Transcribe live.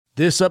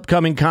This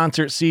upcoming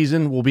concert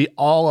season will be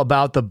all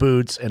about the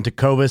boots, and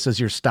Tecovas is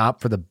your stop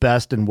for the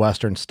best in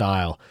Western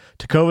style.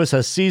 Tecovas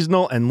has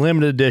seasonal and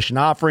limited edition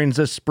offerings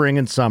this spring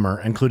and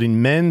summer,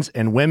 including men's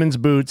and women's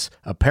boots,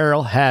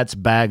 apparel, hats,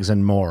 bags,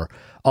 and more.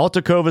 All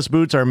Tecovas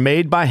boots are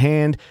made by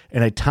hand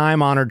in a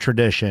time-honored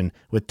tradition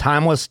with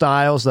timeless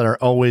styles that are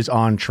always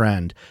on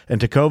trend. And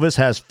Tecovas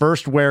has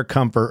first wear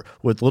comfort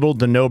with little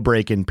to no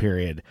break-in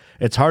period.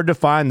 It's hard to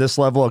find this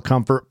level of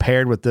comfort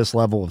paired with this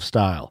level of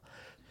style.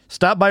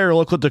 Stop by your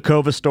local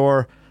Tecovas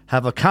store,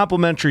 have a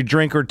complimentary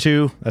drink or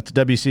two, that's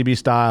WCB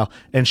style,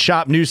 and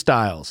shop new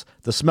styles.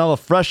 The smell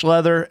of fresh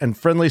leather and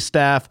friendly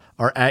staff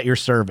are at your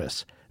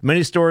service.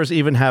 Many stores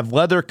even have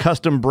leather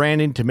custom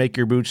branding to make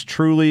your boots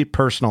truly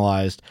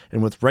personalized.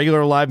 And with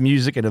regular live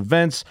music and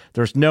events,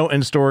 there's no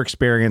in-store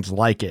experience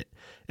like it.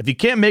 If you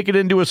can't make it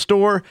into a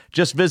store,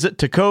 just visit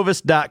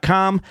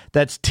tecovas.com.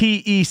 That's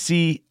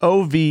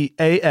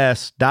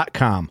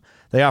TECOVAS.com.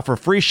 They offer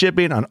free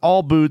shipping on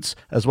all boots,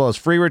 as well as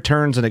free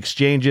returns and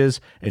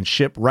exchanges, and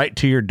ship right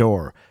to your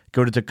door.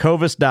 Go to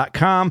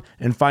tecovas.com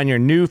and find your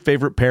new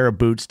favorite pair of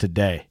boots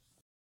today.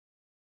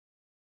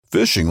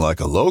 Fishing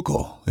like a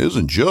local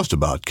isn't just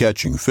about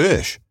catching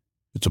fish.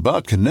 It's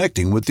about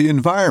connecting with the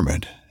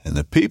environment and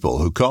the people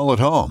who call it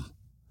home.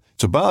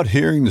 It's about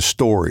hearing the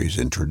stories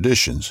and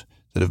traditions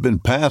that have been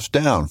passed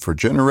down for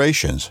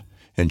generations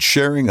and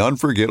sharing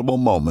unforgettable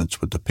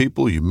moments with the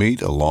people you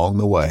meet along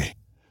the way.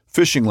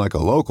 Fishing like a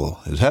local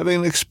is having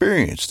an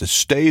experience that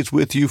stays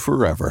with you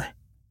forever.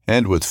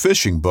 And with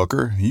Fishing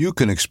Booker, you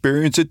can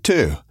experience it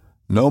too,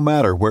 no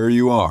matter where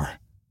you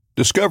are.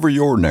 Discover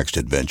your next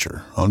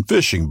adventure on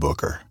Fishing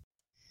Booker.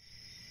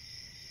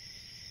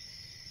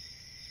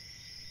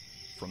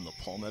 From the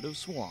Palmetto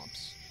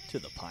Swamps to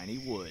the Piney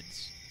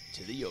Woods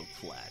to the Oak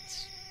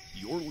Flats,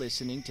 you're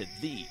listening to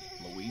the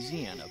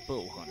Louisiana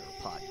Bowhunter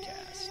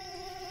Podcast.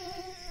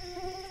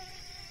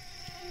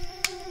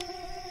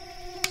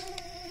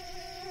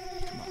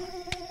 Come on.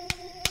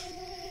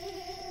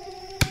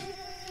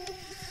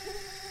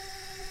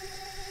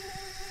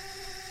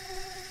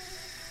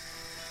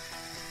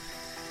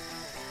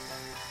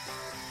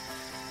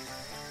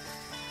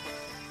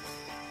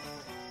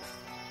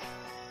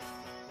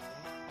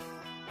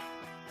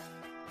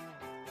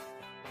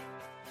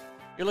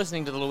 You're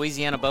listening to the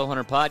Louisiana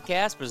Bowhunter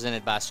Podcast,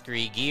 presented by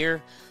Scree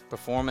Gear,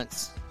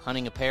 Performance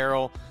Hunting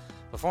Apparel,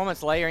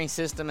 Performance Layering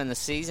System, and the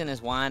season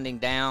is winding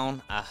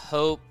down. I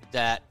hope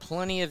that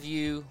plenty of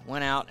you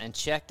went out and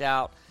checked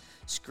out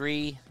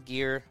Scree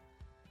Gear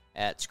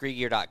at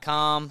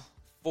screegear.com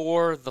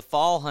for the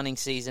fall hunting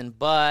season,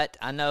 but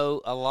I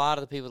know a lot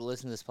of the people that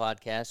listen to this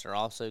podcast are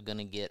also going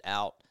to get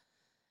out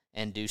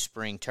and do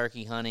spring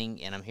turkey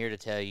hunting, and I'm here to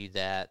tell you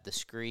that the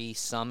Scree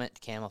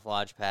Summit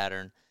camouflage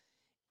pattern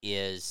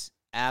is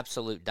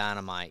absolute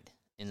dynamite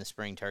in the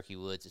spring turkey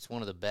woods. It's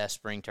one of the best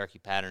spring turkey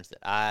patterns that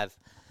I've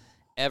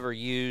ever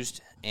used,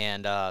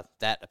 and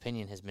that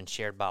opinion has been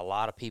shared by a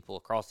lot of people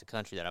across the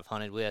country that I've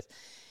hunted with.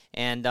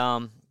 And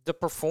the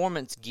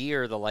performance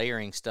gear, the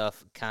layering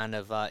stuff, kind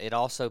of it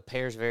also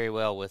pairs very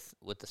well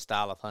with the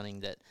style of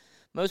hunting that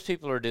most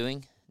people are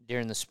doing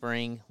during the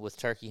spring with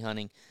turkey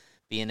hunting,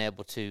 being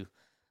able to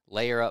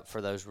layer up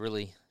for those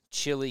really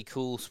chilly,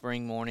 cool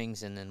spring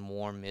mornings and then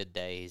warm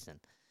middays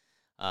and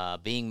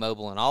being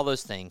mobile and all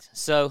those things.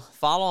 So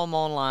follow them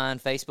online,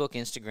 Facebook,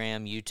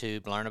 Instagram,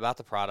 YouTube, learn about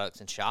the products,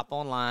 and shop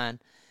online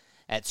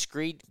at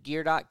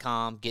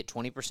screegear.com. Get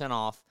 20%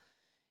 off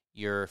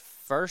your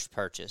first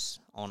purchase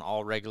on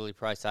all regularly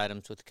priced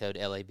items with the code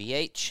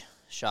LABH.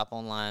 Shop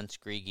online,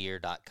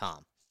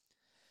 screegear.com.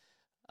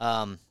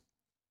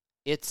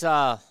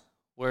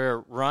 We're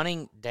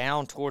running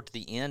down towards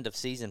the end of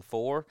season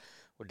 4.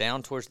 We're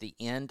down towards the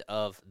end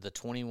of the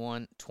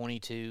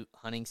 21-22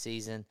 hunting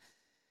season.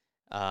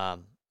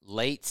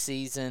 Late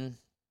season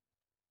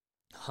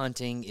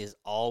hunting is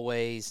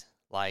always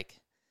like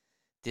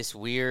this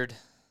weird.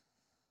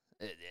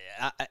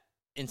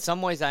 In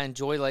some ways, I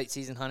enjoy late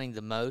season hunting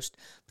the most,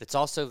 but it's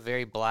also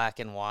very black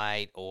and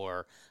white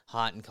or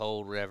hot and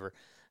cold, whatever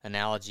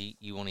analogy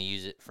you want to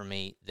use it for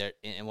me. There,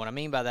 and what I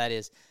mean by that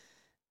is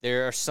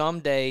there are some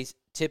days,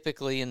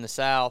 typically in the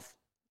South,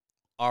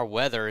 our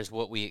weather is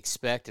what we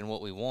expect and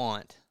what we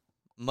want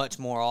much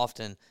more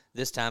often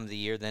this time of the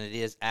year than it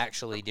is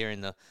actually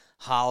during the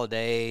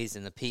holidays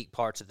and the peak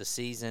parts of the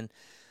season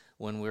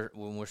when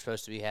we're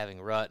supposed to be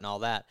having rut and all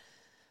that.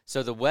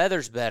 So the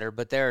weather's better,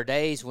 but there are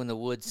days when the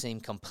woods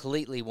seem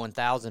completely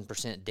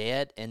 1,000%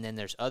 dead, and then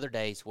there's other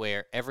days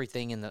where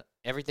everything in the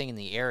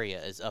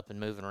area is up and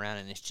moving around,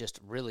 and it's just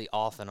really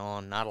off and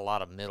on, not a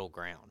lot of middle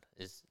ground.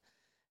 Is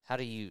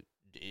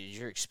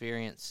your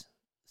experience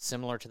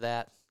similar to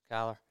that,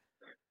 Kyler?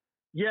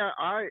 Yeah,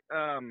 I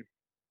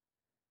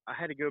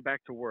had to go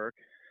back to work,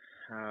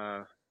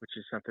 which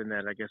is something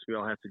that I guess we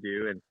all have to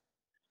do. And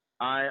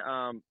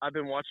I've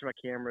been watching my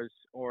cameras,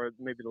 or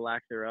maybe the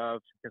lack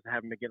thereof, because I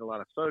haven't been getting a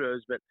lot of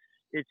photos. But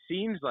it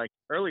seems like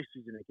early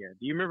season again.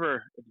 Do you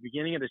remember at the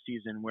beginning of the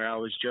season where I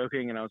was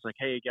joking and I was like,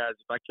 "Hey guys,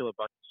 if I kill a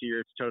buck this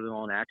year, it's totally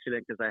on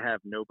accident because I have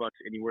no bucks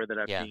anywhere that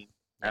I've seen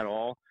at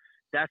all."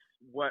 that's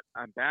what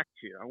I'm back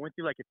to. I went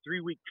through like a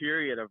 3-week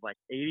period of like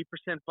 80%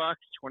 bucks,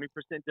 20%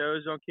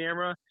 does on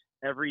camera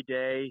every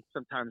day,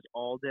 sometimes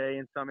all day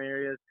in some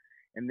areas.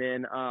 And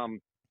then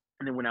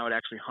when I would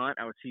actually hunt,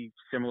 I would see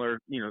similar,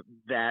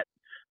 that,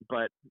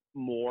 but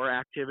more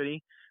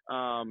activity.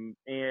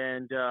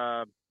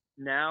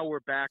 Now we're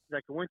back.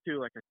 Like I went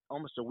through like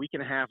almost a week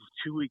and a half,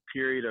 2-week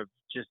period of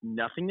just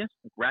nothingness.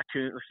 Like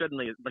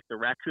suddenly like the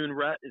raccoon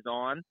rut is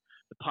on,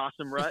 the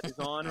possum rut is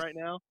on right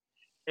now.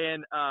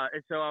 And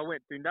so I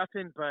went through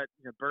nothing but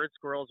birds,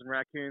 squirrels, and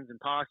raccoons and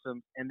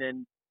possums. And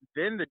then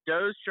the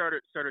does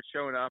started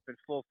showing up in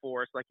full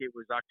force, like it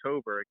was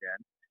October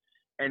again.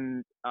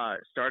 And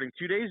starting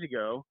 2 days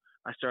ago,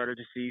 I started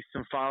to see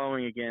some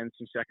following again,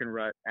 some second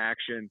rut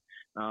action.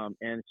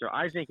 And so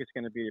I think it's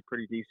going to be a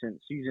pretty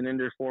decent season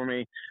ender for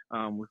me.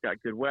 We've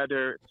got good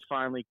weather. It's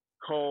finally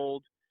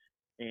cold,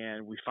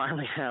 and we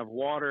finally have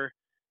water.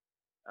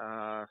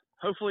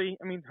 Hopefully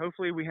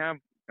we have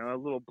a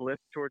little blip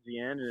towards the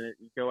end and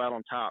you go out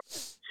on top.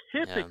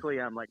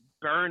 Typically, I'm like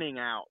burning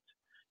out.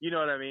 You know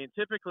what I mean?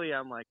 Typically,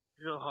 I'm like,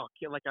 I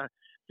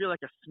feel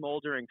like a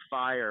smoldering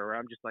fire where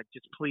I'm just like,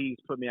 just please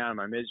put me out of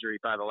my misery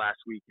by the last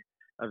week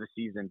of the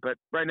season. But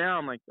right now,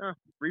 I'm like,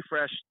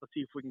 refresh. Let's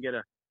see if we can get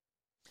a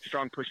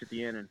strong push at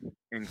the end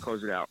and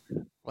close it out.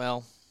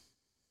 Well,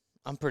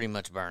 I'm pretty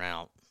much burnt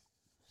out.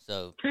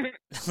 So,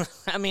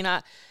 I mean,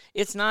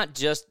 it's not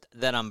just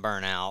that I'm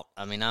burnt out.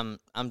 I mean,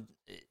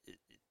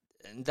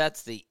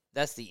 that's the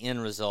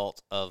end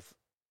result of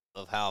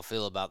how I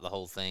feel about the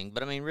whole thing.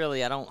 But I mean,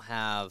 really, I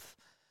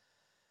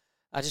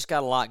just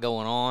got a lot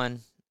going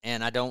on,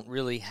 and I don't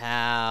really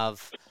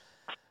have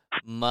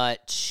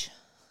much.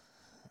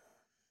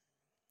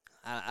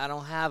 I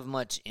don't have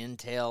much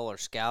intel or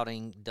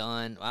scouting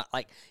done.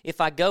 Like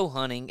if I go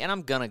hunting, and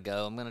I'm gonna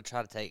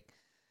try to take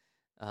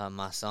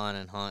my son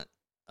and hunt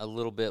a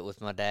little bit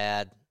with my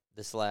dad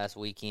this last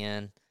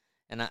weekend,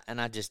 and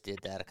I just did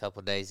that a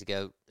couple of days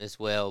ago as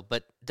well.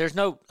 But there's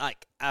no I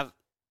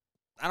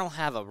don't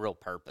have a real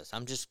purpose.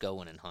 I'm just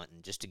going and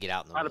hunting just to get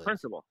out in the woods. Out of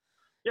principle.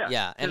 Yeah.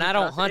 Yeah, and I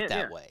don't hunt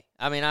that way.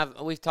 I mean,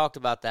 we've talked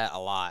about that a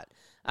lot.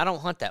 I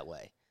don't hunt that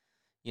way.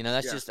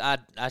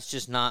 That's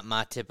just not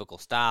my typical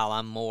style.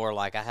 I'm more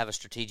like I have a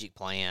strategic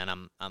plan.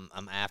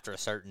 I'm after a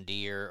certain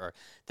deer, or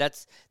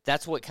that's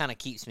what kind of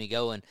keeps me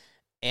going.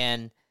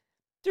 And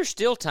there's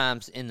still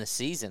times in the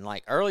season,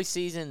 like early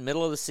season,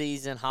 middle of the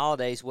season,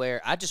 holidays,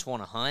 where I just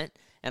want to hunt,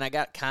 and I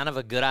got kind of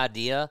a good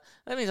idea.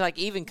 I mean, like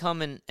even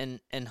coming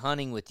and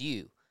hunting with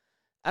you,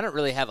 I don't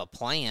really have a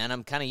plan.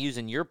 I'm kind of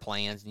using your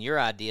plans and your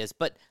ideas,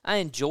 but I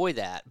enjoy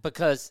that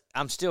because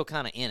I'm still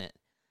kind of in it.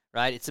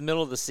 Right, it's the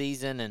middle of the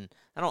season, and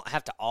I don't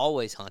have to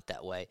always hunt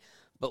that way.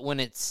 But when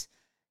it's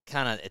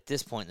kind of at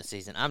this point in the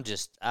season,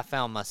 I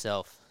found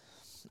myself,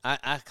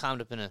 I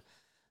climbed up in a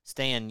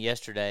stand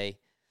yesterday,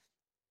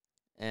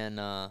 and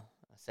I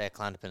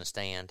climbed up in a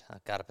stand. I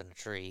got up in a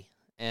tree,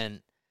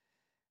 and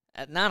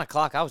at 9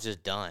 o'clock, I was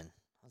just done.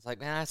 I was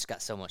like, man, I just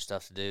got so much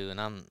stuff to do, and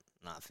I'm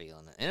not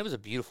feeling it. And it was a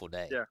beautiful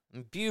day. Yeah.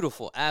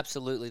 Beautiful,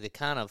 absolutely. The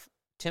kind of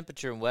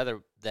temperature and weather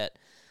that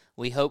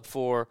we hope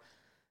for.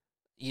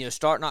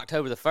 Starting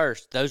October the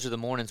 1st, those are the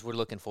mornings we're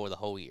looking for the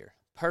whole year.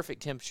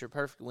 Perfect temperature,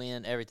 perfect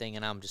wind, everything,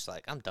 and I'm just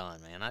like, I'm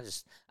done, man.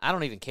 I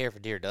don't even care if a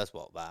deer does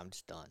walk by. I'm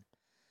just done.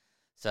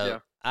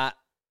 So I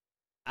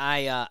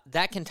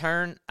that can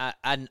turn.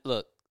 I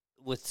look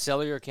with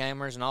cellular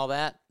cameras and all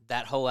that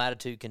whole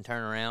attitude can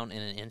turn around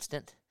in an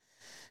instant.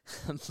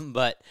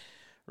 But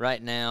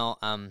right now,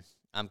 I'm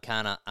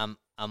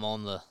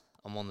on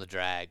the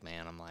drag,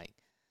 man.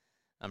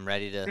 I'm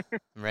ready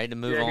to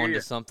move on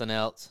to something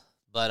else.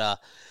 But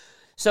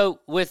so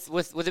with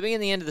it being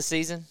the end of the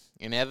season,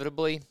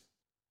 inevitably,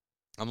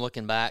 I'm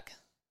looking back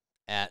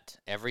at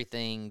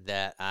everything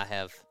that I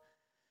have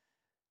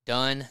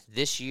done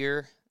this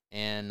year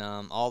and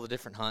all the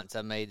different hunts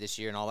I've made this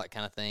year and all that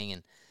kind of thing.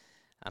 And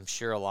I'm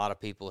sure a lot of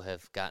people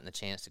have gotten a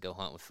chance to go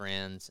hunt with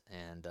friends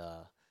and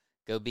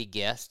go be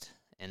guests.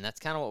 And that's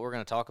kind of what we're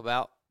going to talk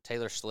about.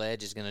 Taylor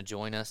Sledge is going to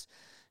join us.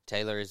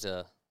 Taylor is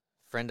a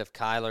friend of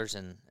Kyler's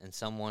and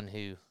someone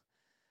who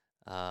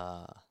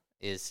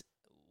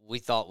we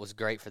thought was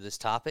great for this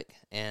topic.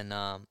 And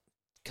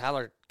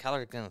Kyler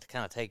is going to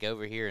kind of take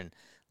over here and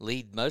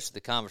lead most of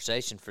the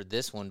conversation for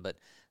this one. But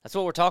that's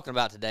what we're talking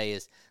about today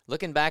is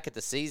looking back at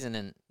the season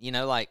and,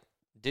 like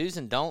do's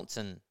and don'ts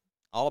and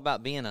all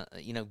about being a,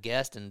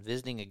 guest and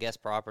visiting a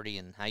guest property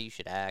and how you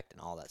should act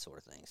and all that sort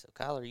of thing. So,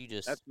 Kyler, you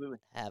just Absolutely.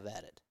 Have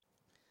at it.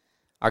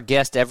 Our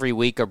guests every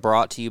week are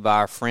brought to you by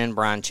our friend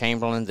Brian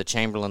Chamberlain, the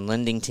Chamberlain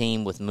Lending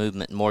Team with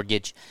Movement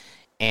Mortgage.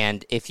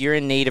 And if you're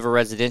in need of a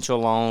residential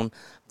loan,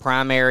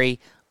 primary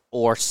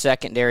or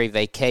secondary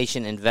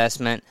vacation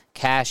investment,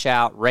 cash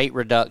out, rate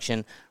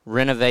reduction,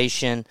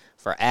 renovation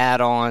for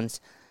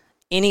add-ons,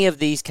 any of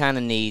these kind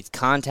of needs,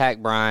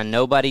 contact Brian.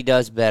 Nobody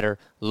does better.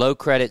 Low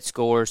credit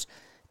scores,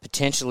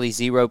 potentially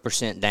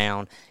 0%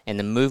 down, and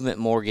the Movement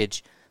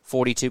Mortgage,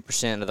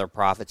 42% of their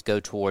profits go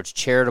towards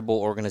charitable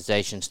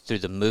organizations through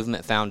the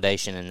Movement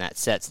Foundation, and that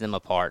sets them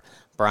apart.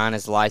 Brian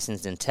is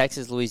licensed in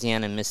Texas,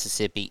 Louisiana, and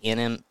Mississippi,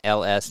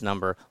 NMLS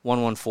number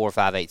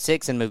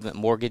 114586, and Movement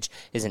Mortgage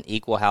is an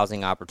equal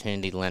housing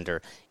opportunity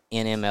lender,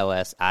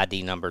 NMLS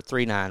ID number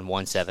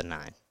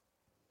 39179.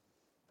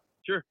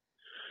 Sure.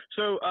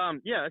 So,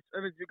 it's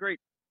a great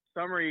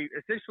summary.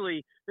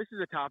 Essentially, this is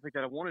a topic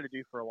that I wanted to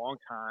do for a long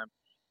time.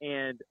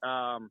 And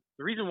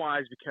the reason why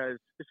is because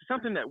this is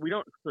something that we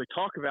don't really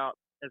talk about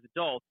as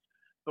adults,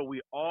 but we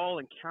all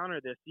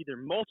encounter this either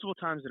multiple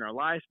times in our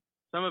life,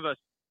 some of us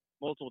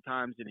multiple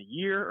times in a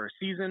year or a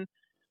season.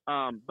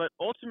 But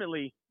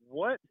ultimately,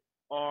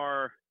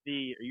 are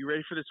you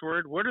ready for this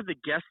word? What are the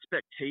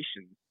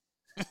guestpectations,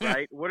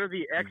 right? What are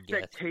the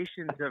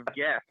expectations of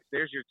guests?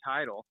 There's your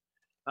title.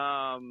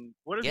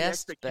 What are the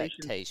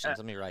expectations?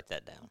 Let me write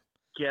that down.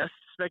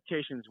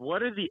 Guestpectations.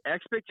 What are the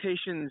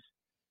expectations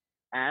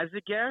as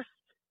a guest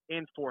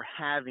and for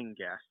having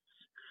guests?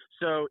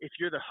 So if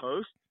you're the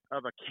host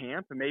of a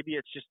camp, and maybe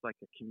it's just like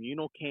a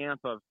communal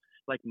camp of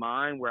like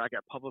mine where I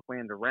got public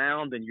land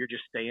around and you're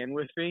just staying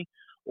with me,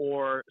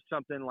 or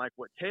something like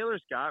what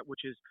Taylor's got,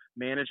 which is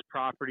managed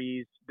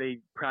properties. They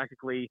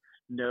practically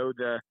know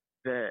the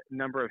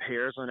number of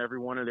hairs on every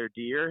one of their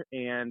deer.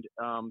 And,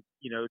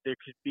 there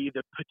could be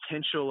the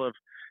potential of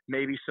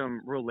maybe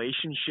some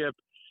relationship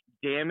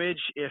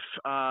damage if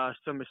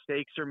some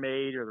mistakes are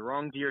made or the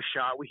wrong deer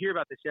shot. We hear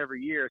about this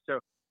every year. So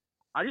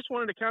I just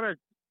wanted to kind of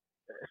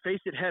face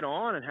it head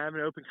on and have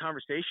an open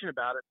conversation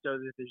about it, so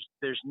that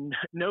there's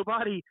no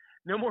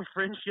more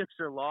friendships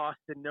are lost,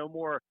 and no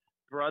more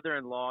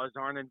brother-in-laws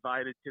aren't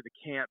invited to the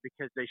camp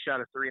because they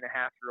shot a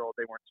 3.5-year-old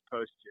they weren't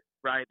supposed to,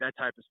 right? That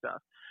type of stuff.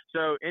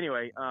 So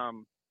anyway,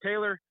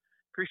 Taylor,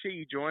 appreciate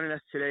you joining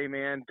us today,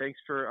 man. Thanks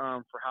for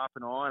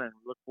hopping on, and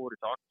we look forward to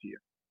talking to you.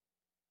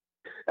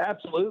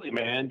 Absolutely,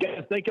 man.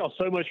 Guys, thank y'all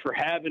so much for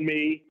having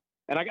me.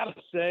 And I got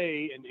to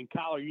say, and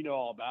Kyler, you know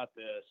all about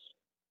this.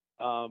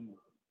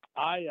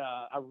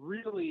 I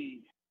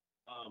really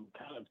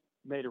kind of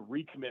made a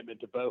recommitment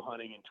to bow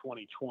hunting in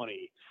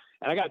 2020.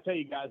 And I got to tell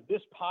you guys,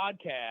 this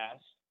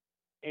podcast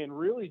and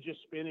really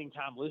just spending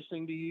time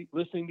listening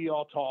to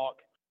y'all talk,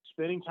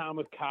 spending time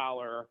with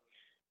Kyler,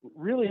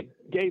 really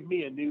gave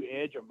me a new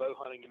edge on bow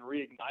hunting and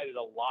reignited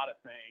a lot of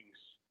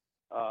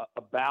things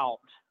about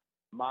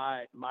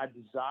my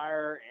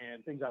desire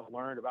and things I've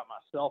learned about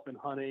myself in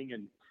hunting.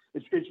 And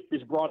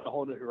it's brought a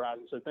whole new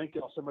horizon. So thank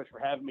y'all so much for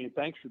having me, and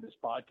thanks for this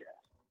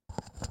podcast.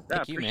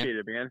 I appreciate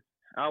it, man.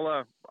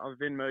 I'll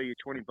Venmo you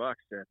 $20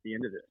 at the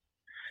end of this.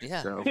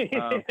 Yeah. So,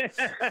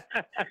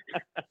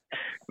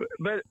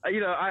 but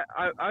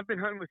I've been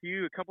hunting with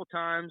you a couple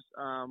times.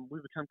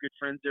 We've become good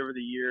friends over the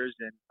years,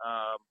 and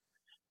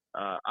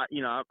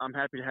I'm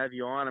happy to have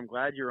you on. I'm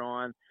glad you're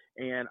on,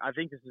 and I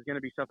think this is going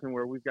to be something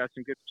where we've got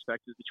some good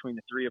perspectives between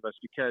the three of us.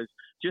 Because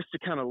just to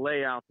kind of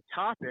lay out the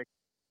topic,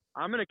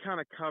 I'm going to kind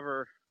of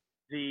cover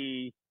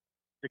the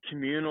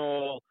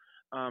communal,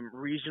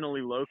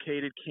 regionally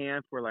located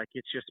camp where like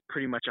it's just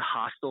pretty much a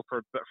hostel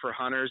for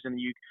hunters, and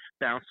you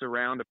bounce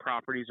around the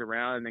properties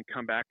around and then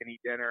come back and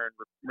eat dinner and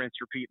rinse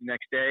repeat the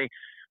next day.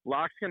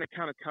 Locke's going to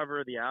kind of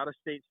cover the out of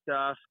state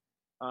stuff.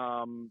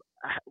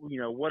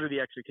 What are the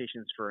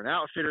expectations for an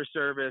outfitter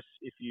service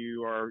if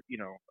you are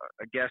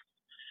a guest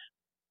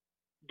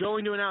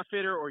going to an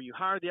outfitter, or you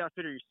hire the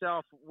outfitter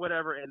yourself,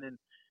 whatever. And then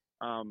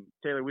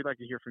Taylor, we'd like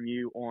to hear from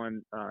you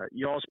on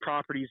y'all's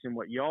properties and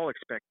what y'all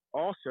expect.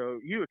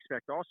 You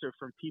expect also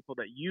from people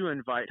that you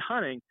invite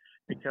hunting,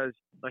 because,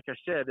 like I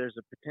said, there's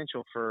a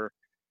potential for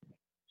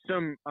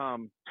some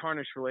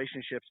tarnished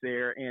relationships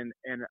there. And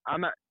I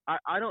want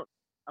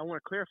to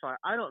clarify.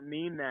 I don't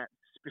mean that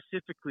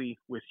specifically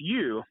with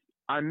you.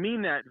 I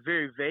mean that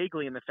very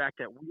vaguely in the fact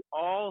that we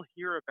all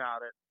hear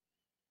about it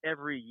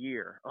every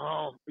year.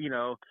 Oh,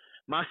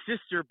 my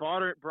sister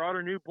brought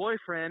her new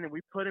boyfriend, and we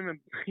put him in,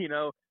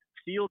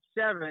 field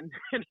 7,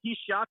 and he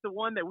shot the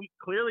one that we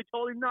clearly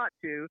told him not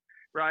to,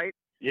 right?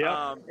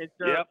 Yeah. And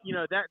so,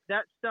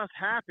 that stuff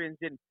happens.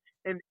 And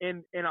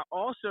I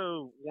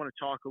also want to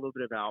talk a little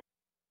bit about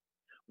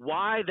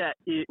why that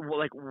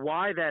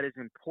is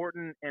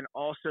important, and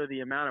also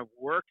the amount of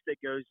work that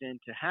goes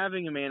into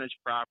having a managed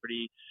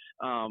property,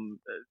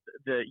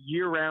 the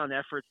year-round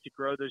efforts to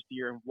grow those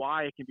deer, and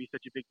why it can be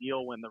such a big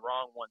deal when the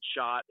wrong one's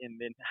shot, and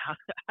then how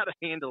to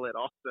handle it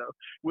also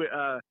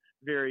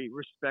very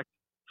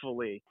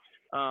respectfully.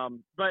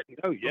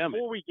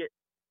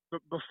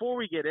 Before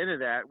we get into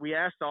that, we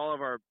asked all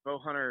of our bow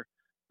hunter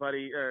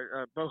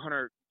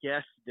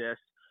guests this: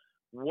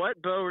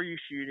 what bow are you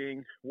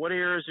shooting? What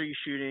arrows are you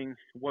shooting?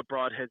 What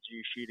broadheads are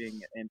you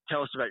shooting? And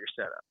tell us about your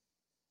setup.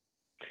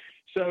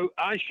 So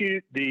I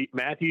shoot the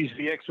Matthews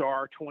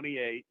VXR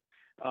 28.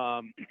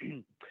 I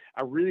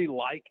really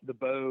like the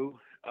bow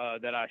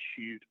that I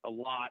shoot a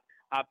lot.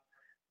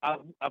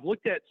 I've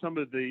looked at some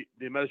of the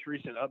most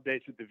recent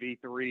updates with the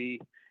V3,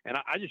 and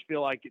I just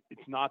feel like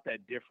it's not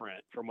that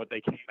different from what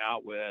they came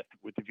out with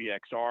the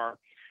VXR.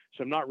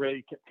 So I'm not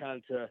ready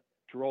to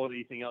roll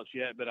anything else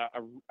yet, but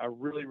I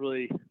really,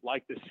 really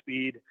like the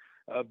speed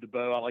of the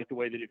bow. I like the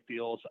way that it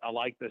feels. I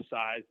like the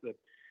size,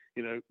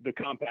 the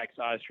compact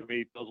size for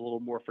me feels a little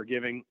more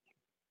forgiving.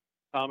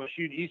 I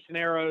shoot Easton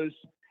arrows,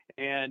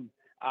 and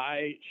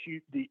I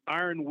shoot the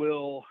Iron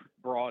Will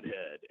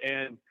broadhead.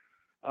 And,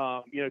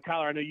 Kyler,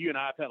 I know you and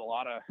I have had a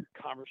lot of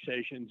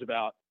conversations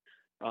about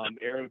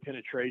arrow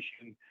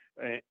penetration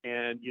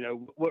and,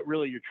 what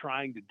really you're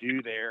trying to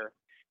do there.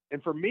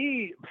 And for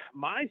me,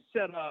 my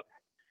setup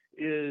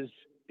is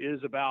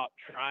about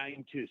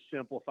trying to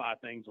simplify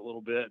things a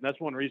little bit. And that's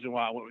one reason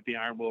why I went with the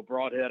Iron Will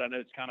broadhead. I know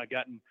it's kind of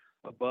gotten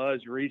a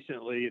buzz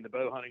recently in the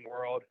bow hunting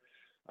world.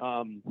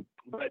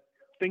 But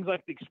things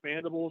like the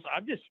expandables,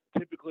 I've just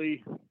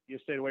typically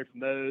stayed away from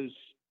those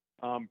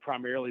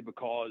primarily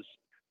because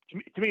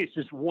to me, it's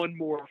just one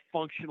more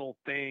functional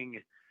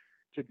thing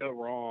to go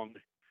wrong.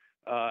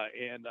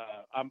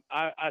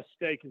 I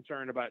stay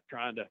concerned about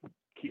trying to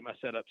keep my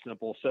setup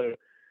simple. So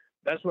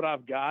that's what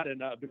I've got,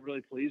 and I've been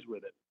really pleased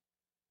with it.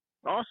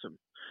 Awesome.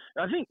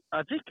 I think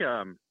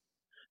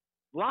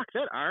Locke,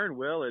 that Iron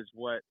Will is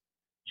what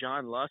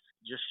John Lusk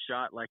just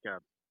shot like a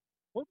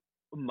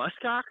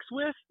muskox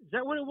with. Is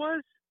that what it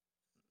was?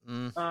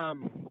 It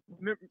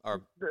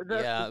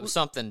was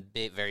something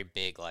big, very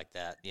big like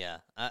that. Yeah.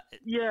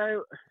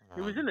 It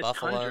was in the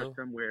buffalo tundra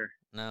somewhere.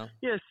 No.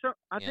 Yeah. So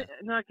think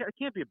no, it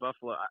can't be a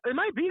buffalo. It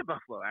might be a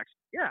buffalo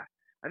actually. Yeah,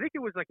 I think it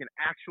was like an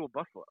actual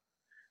buffalo.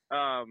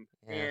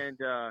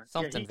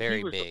 Something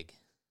very big.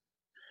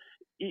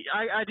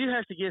 I do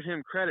have to give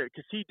him credit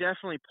because he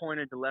definitely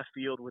pointed to left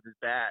field with his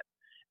bat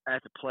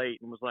at the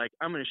plate and was like,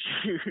 I'm gonna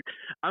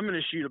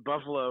shoot a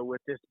buffalo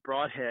with this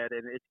broadhead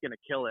and it's gonna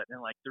kill it.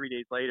 And like 3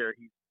 days later,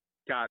 he's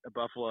got a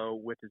buffalo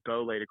with his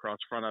bow laid across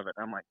the front of it.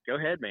 I'm like, go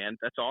ahead, man,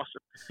 that's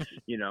awesome.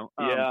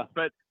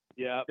 But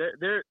yeah,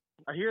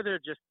 I hear they're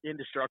just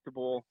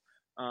indestructible,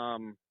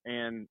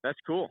 and that's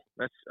cool.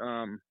 That's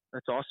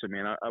awesome,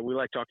 man. We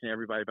like talking to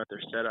everybody about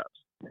their setups.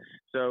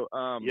 So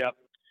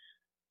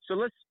So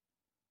let's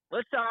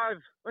dive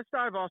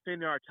off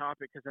into our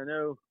topic because I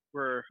know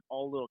we're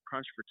all a little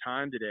crunched for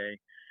time today.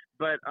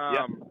 But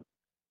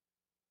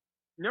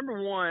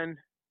number one,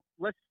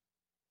 let's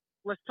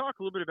talk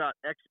a little bit about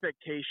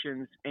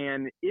expectations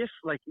and if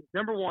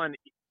number one,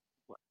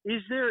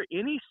 is there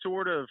any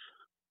sort of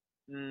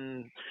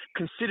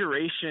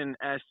consideration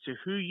as to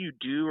who you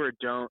do or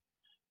don't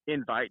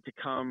invite to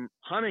come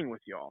hunting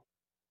with y'all?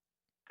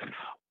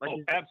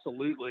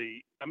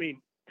 Absolutely. I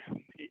mean,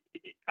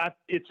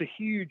 it's a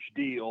huge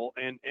deal,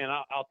 and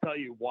I'll tell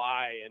you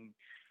why. And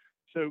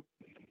so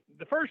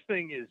the first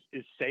thing is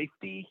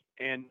safety.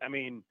 And I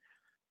mean,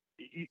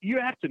 you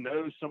have to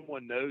know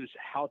someone knows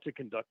how to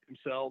conduct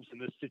themselves in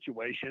this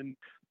situation.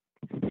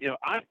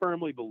 I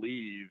firmly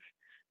believe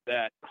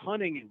that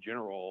hunting in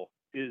general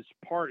is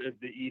part of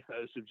the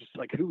ethos of just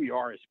like who we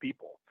are as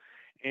people.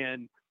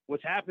 And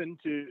what's happened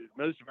to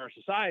most of our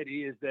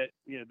society is that,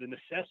 the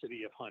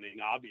necessity of hunting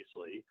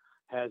obviously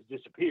has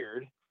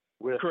disappeared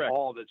with Correct.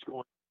 all that's going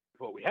on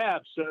with what we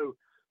have. So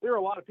there are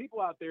a lot of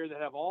people out there that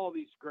have all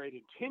these great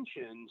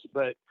intentions,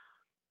 but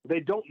they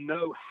don't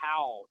know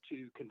how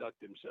to conduct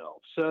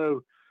themselves.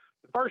 So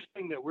the first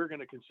thing that we're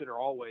going to consider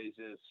always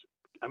is,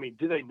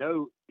 do they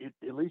know,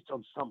 at least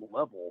on some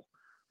level,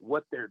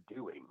 what they're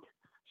doing?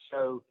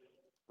 So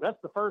that's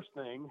the first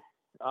thing.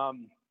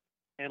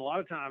 And a lot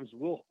of times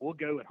we'll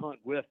go and hunt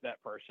with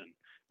that person.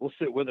 We'll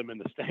sit with them in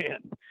the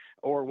stand,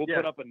 or we'll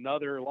put up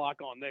another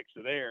lock on next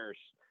to theirs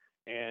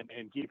and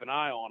keep an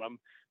eye on them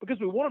because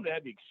we want them to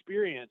have the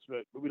experience,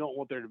 but we don't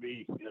want there to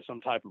be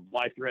some type of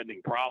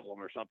life-threatening problem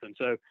or something.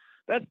 So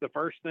that's the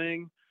first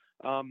thing.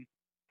 And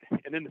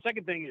then the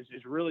second thing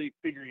is really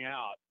figuring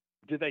out,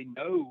 do they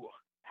know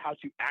how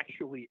to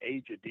actually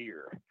age a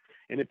deer?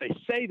 And if they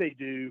say they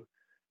do,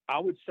 I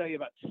would say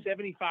about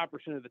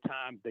 75% of the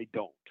time they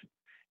don't.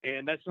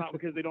 And that's not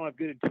because they don't have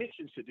good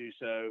intentions to do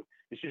so.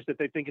 It's just that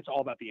they think it's all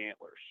about the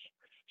antlers.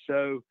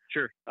 So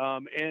sure.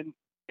 And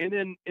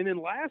then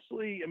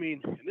lastly, and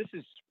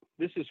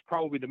this is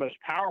probably the most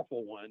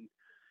powerful one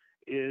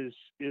is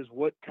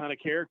what kind of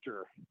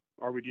character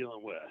are we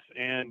dealing with?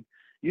 And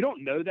you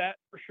don't know that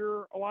for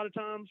sure. A lot of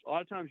times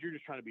you're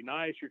just trying to be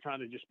nice. You're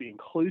trying to just be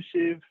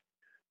inclusive.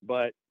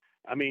 But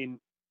I think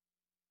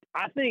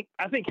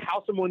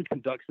how someone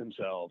conducts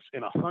themselves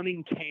in a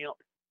hunting camp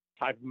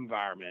type of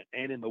environment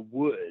and in the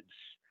woods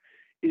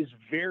is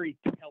very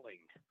telling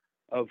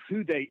of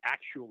who they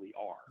actually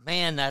are.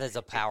 Man, that is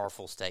a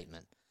powerful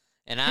statement.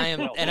 And I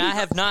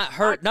have not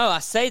heard. No, I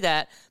say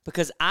that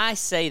because I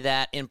say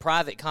that in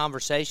private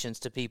conversations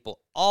to people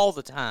all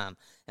the time,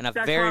 and I've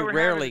very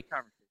rarely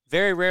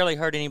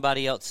heard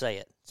anybody else say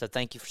it. So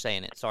thank you for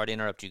saying it. Sorry to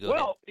interrupt you. Go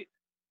ahead.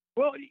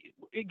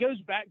 It goes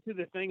back to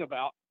the thing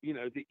about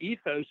the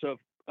ethos of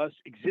us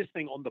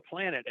existing on the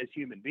planet as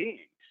human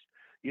beings.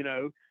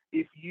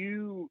 If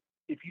you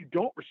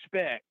don't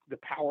respect the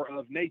power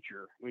of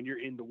nature when you're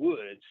in the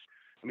woods,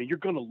 you're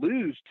going to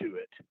lose to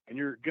it, and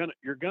you're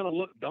gonna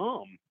look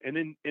dumb, and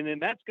then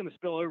that's going to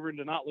spill over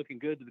into not looking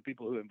good to the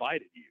people who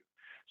invited you.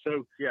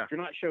 So if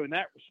you're not showing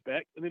that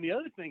respect, and then the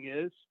other thing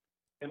is,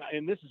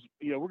 and this is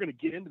we're going to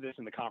get into this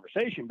in the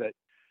conversation, but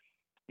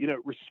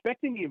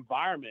respecting the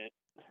environment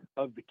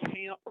of the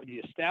camp or the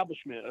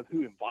establishment of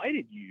who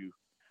invited you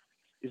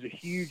is a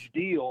huge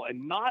deal,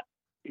 and not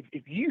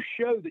if you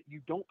show that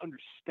you don't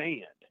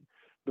understand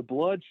the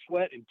blood,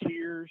 sweat, and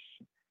tears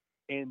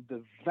and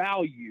the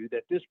value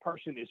that this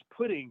person is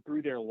putting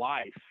through their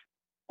life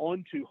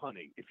onto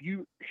hunting, if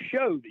you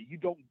show that you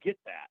don't get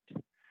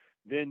that,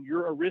 then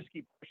you're a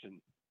risky person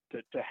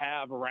to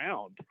have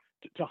around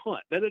to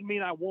hunt. That doesn't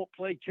mean I won't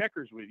play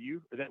checkers with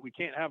you, or that we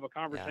can't have a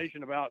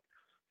conversation about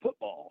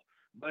football.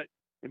 But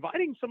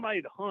inviting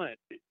somebody to hunt,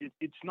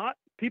 it's not,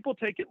 people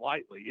take it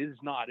lightly. It is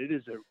not. It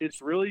is a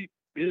really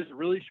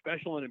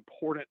special and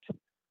important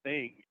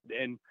thing.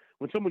 And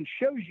when someone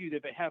shows you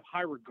that they have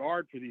high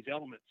regard for these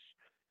elements,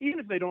 even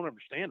if they don't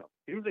understand them,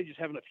 even if they just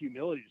have enough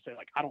humility to say,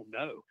 like, I don't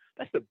know,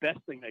 that's the best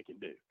thing they can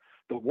do.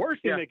 The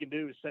worst thing they can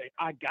do is say,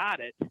 I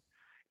got it.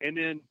 And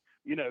then,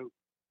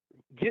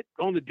 get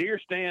on the deer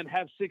stand,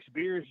 have 6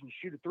 beers, and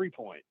shoot a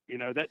 3-point.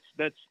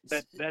 That's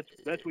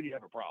when you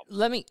have a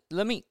problem.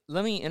 Let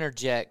me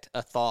interject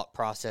a thought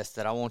process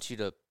that I want you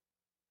to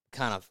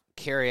kind of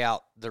carry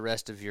out the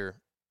rest of your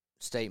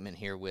statement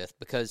here with,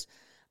 because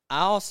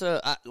I'm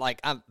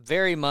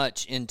very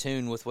much in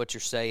tune with what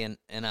you're saying,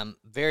 and I'm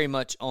very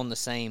much on the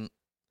same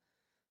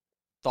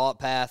thought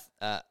path.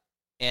 But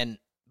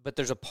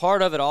there's a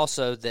part of it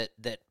also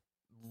that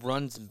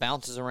runs and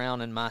bounces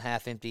around in my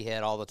half empty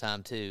head all the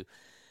time too.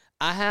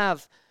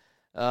 I've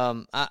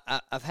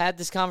had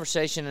this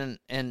conversation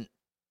and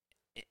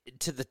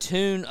to the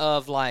tune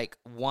of, like,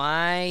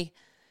 why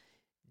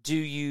do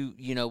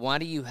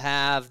you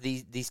have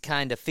these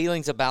kind of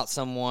feelings about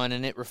someone?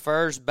 And it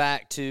refers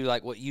back to,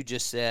 like, what you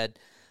just said.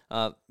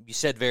 You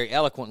said very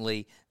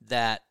eloquently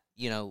that,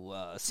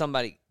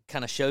 somebody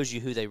kind of shows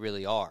you who they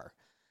really are,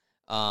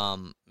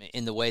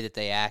 in the way that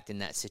they act in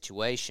that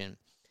situation.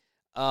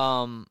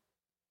 But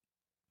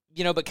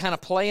kind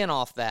of playing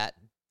off that,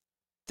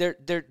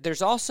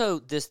 there's also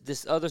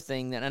this other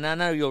thing that, and I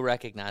know you'll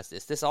recognize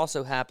this. This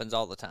also happens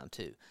all the time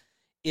too.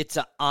 It's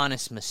an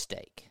honest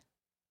mistake,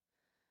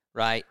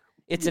 right?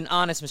 It's an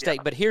honest mistake.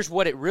 Yeah. But here's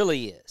what it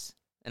really is,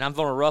 and I'm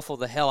going to ruffle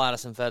the hell out of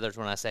some feathers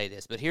when I say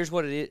this. But here's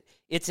what it is: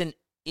 it's an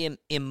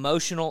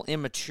emotional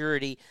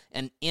immaturity,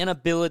 an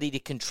inability to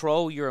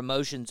control your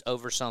emotions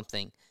over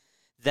something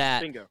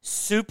that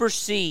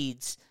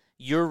supersedes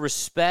your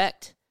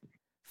respect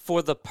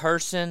for the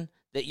person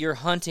that you're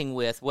hunting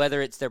with,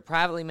 whether it's their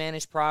privately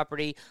managed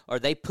property or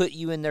they put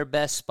you in their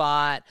best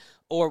spot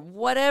or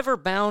whatever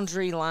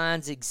boundary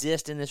lines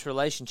exist in this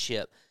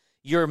relationship.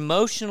 You're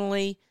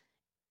emotionally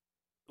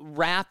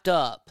wrapped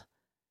up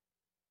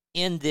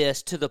in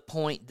this to the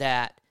point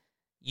that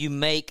you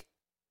make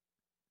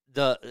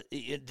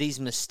these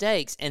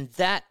mistakes, and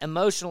that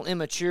emotional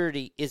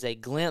immaturity is a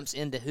glimpse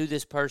into who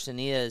this person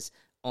is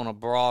on a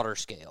broader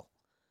scale.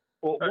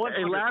 Well,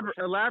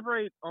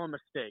 elaborate on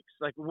mistakes.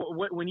 Like,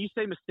 when you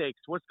say mistakes,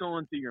 what's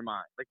going through your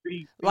mind?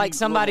 Like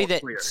somebody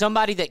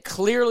that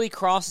clearly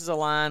crosses a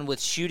line with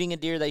shooting a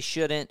deer they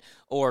shouldn't,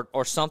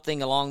 or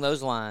something along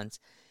those lines.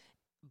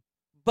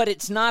 But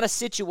it's not a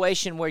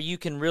situation where you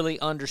can really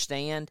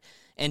understand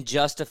and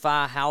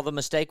justify how the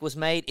mistake was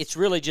made. It's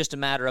really just a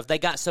matter of they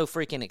got so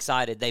freaking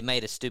excited they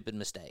made a stupid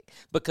mistake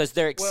because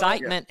their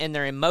excitement and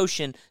their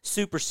emotion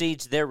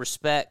supersedes their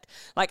respect.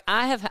 Like,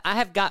 I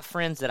have got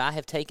friends that I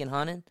have taken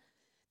hunting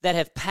that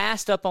have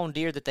passed up on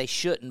deer that they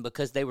shouldn't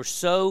because they were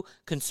so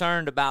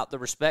concerned about the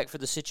respect for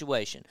the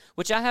situation,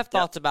 which I have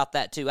thoughts about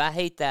that too. I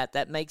hate that.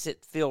 That makes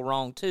it feel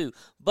wrong too.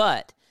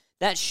 But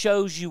that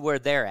shows you where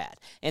they're at.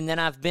 And then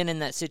I've been in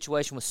that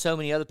situation with so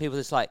many other people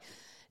that's like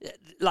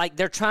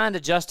they're trying to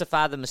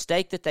justify the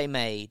mistake that they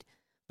made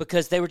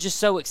because they were just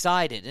so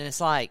excited. And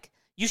it's like,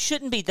 you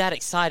shouldn't be that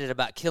excited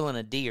about killing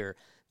a deer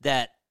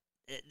that,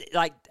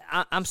 like,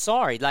 I'm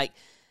sorry. Like,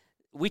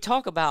 we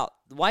talk about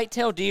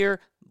whitetail deer,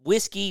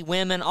 whiskey,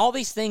 women, all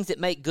these things that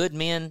make good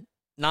men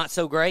not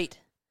so great.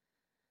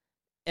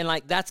 And,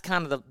 like, that's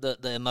kind of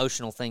the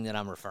emotional thing that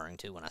I'm referring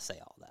to when I say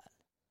all that.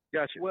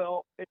 Gotcha.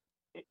 Well,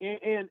 we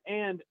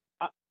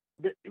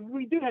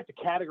do have to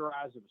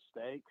categorize the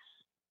mistakes.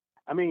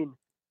 I mean,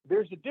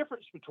 there's a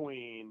difference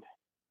between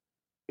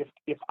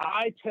if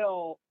I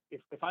tell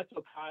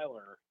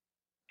Kyler,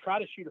 try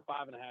to shoot a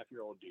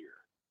 5.5-year-old deer,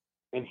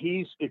 and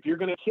if you're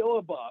going to kill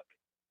a buck,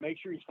 make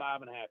sure he's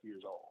 5.5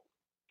 years old.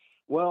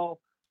 Well,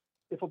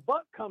 if a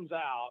buck comes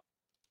out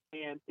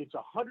and it's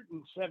a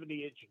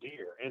 170-inch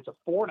deer and it's a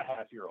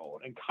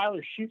 4.5-year-old, and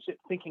Kyler shoots it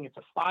thinking it's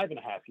a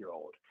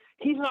 5.5-year-old,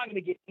 he's not going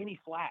to get any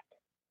flack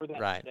for that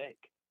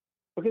mistake.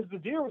 Because the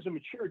deer was a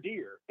mature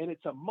deer, and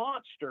it's a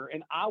monster,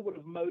 and I would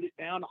have mowed it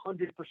down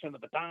 100% of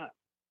the time.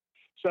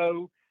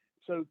 So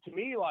to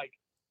me, like,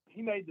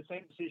 he made the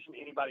same decision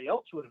anybody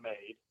else would have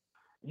made.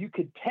 You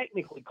could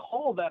technically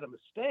call that a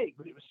mistake,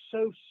 but it was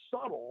so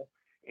subtle,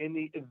 and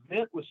the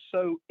event was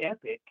so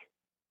epic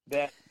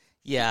that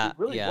it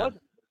really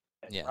wasn't.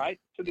 Right?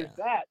 So there's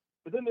that.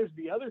 But then there's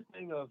the other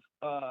thing of,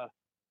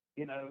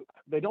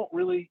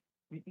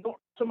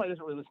 somebody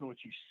doesn't really listen to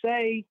what you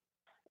say,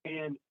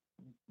 and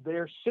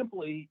they're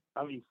simply,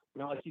 like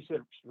you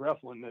said,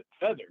 ruffling the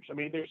feathers. I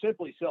mean, they're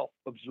simply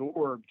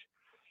self-absorbed.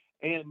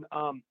 And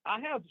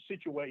I have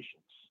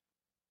situations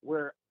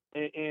where,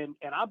 and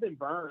I've been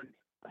burned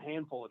a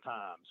handful of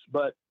times,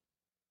 but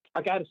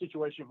I got a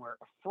situation where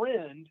a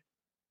friend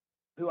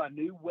who I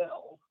knew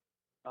well,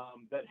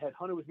 that had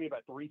hunted with me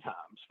about 4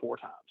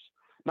 times,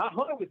 not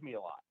hunted with me a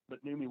lot,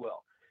 but knew me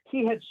well.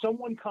 He had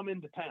someone come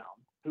into town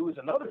who was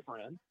another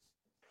friend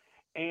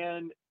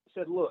and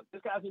said, look,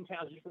 this guy's in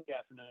town just for the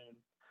afternoon.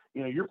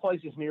 You know, your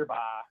place is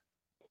nearby.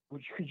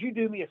 Could you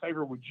do me a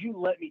favor? Would you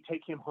let me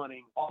take him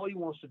hunting? All he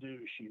wants to do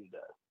is shoot a doe.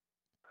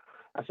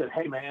 I said,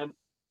 hey, man,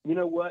 you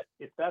know what?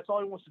 If that's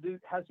all he wants to do,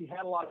 has he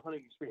had a lot of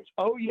hunting experience?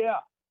 Oh, yeah.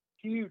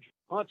 Huge.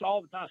 Hunts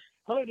all the time.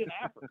 Hunted in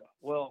Africa.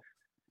 Well,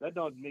 that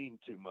doesn't mean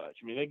too much.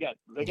 I mean, they got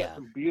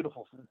some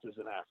beautiful fences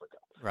in Africa.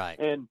 Right.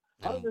 And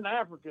hunted in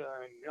Africa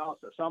and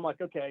also. So I'm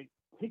like, okay,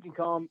 he can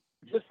come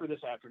just for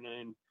this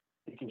afternoon.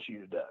 He can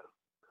shoot a doe.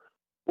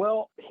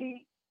 Well,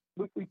 we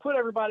put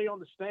everybody on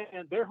the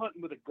stand. They're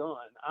hunting with a gun.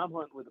 I'm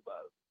hunting with a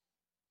bow.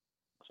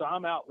 So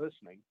I'm out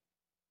listening.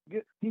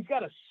 He's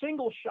got a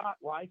single shot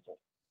rifle,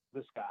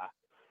 this guy.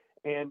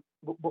 And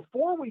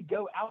before we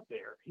go out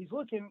there, he's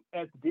looking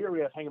at the deer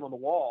we have hanging on the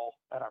wall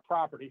at our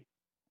property.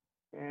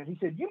 And he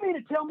said, you mean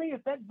to tell me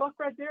if that buck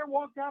right there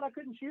walked out, I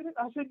couldn't shoot it?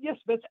 I said, yes,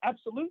 that's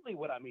absolutely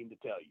what I mean to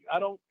tell you.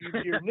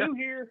 If you're new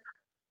here,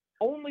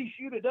 only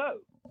shoot a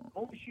doe.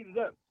 Only shoot a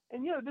doe.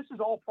 And, you know, this is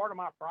all part of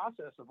my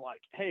process of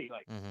like, hey,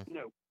 like, you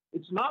know,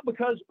 it's not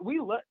because we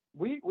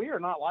are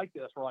not like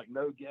this. We're like,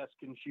 no guest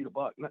can shoot a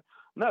buck.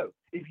 No.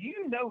 If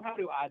you know how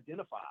to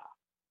identify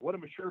what a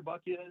mature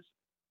buck is,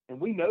 and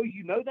we know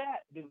you know that,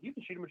 then you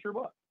can shoot a mature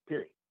buck,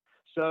 period.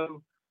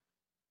 So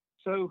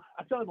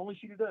I tell him, only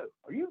shoot a doe.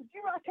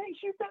 I can't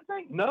shoot that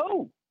thing?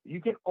 No,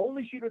 you can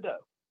only shoot a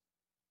doe.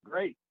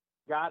 Great.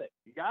 Got it.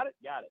 You got it?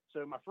 Got it.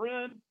 So my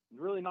friend,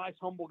 really nice,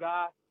 humble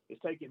guy, is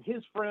taking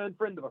his friend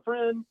of a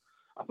friend.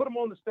 I put him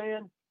on the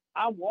stand.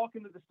 I walk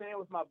into the stand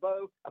with my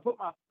bow. I put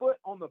my foot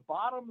on the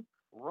bottom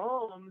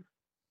rung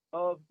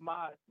of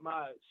my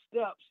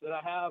steps that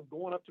I have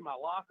going up to my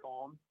lock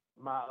on.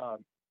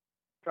 I'm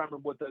trying to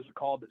remember what those are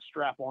called that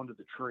strap onto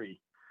the tree.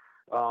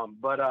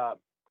 But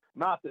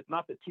not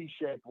the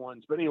T-shaped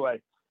ones. But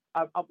anyway,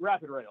 I'm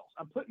rapid rails.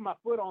 I'm putting my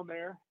foot on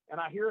there, and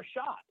I hear a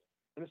shot,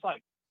 and it's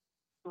like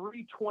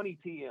 3:20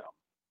 p.m.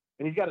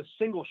 and he's got a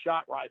single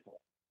shot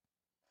rifle.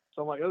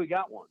 So I'm like, oh, he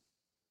got one.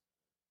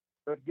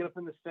 So I get up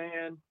in the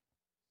stand.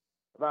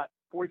 About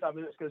 45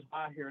 minutes goes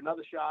by. I hear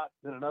another shot,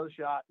 then another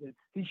shot.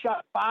 He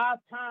shot 5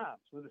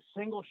 times with a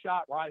single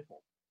shot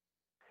rifle.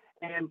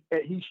 And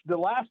the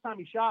last time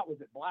he shot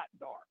was at black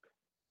dark.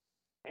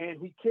 And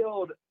he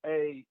killed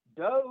a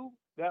doe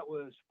that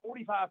was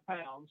 45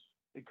 pounds.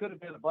 It could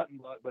have been a button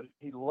buck, but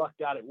he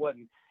lucked out it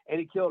wasn't. And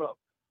he killed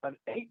an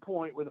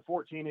 8-point with a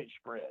 14-inch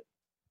spread.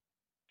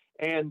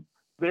 And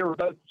they were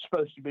both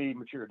supposed to be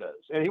mature does.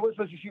 And he wasn't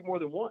supposed to shoot more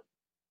than one.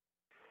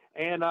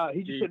 And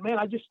he just said, man,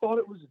 I just thought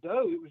it was a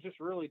doe. It was just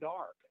really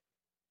dark.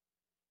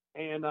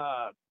 And,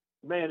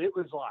 man, it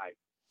was like,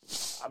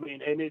 I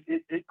mean, and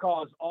it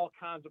caused all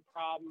kinds of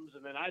problems.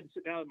 And then I had to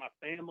sit down with my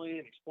family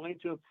and explain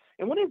to them.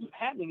 And what ends up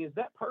happening is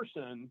that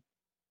person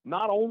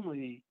not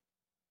only,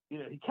 you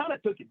know, he kind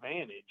of took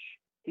advantage.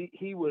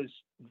 He was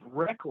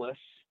reckless.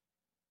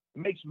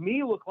 It makes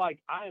me look like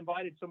I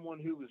invited someone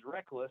who was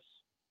reckless.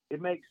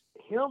 It makes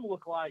him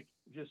look like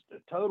just a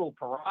total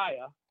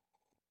pariah.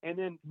 And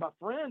then my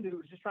friend who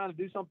was just trying to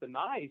do something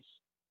nice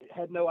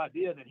had no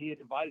idea that he had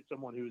invited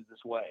someone who was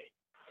this way.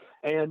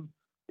 And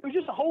it was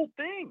just a whole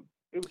thing.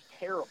 It was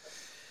terrible.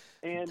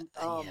 And, you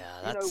know,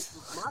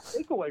 my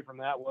takeaway from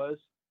that was,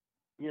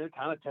 you know,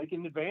 kind of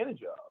taken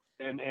advantage of.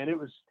 And it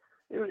was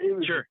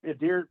Sure. a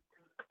deer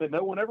that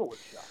no one ever would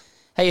have shot.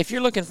 Hey, if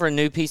you're looking for a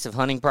new piece of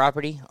hunting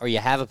property or you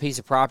have a piece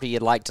of property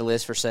you'd like to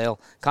list for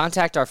sale,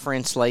 contact our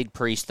friend Slade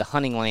Priest, the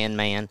hunting land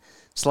man.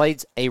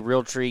 Slade's a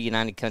Realtree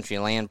United Country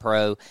Land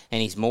Pro,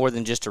 and he's more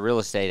than just a real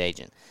estate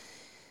agent.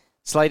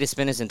 Slade has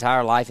spent his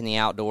entire life in the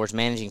outdoors,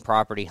 managing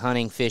property,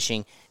 hunting,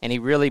 fishing, and he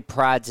really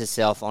prides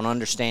himself on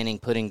understanding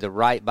putting the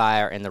right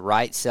buyer and the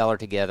right seller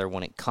together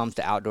when it comes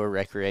to outdoor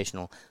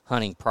recreational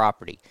hunting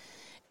property.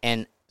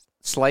 And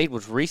Slade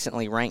was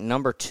recently ranked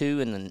number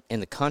 2 in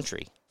the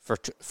country for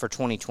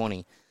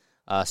 2020,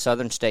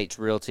 Southern States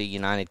Realty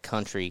United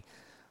Country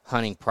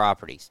hunting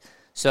properties.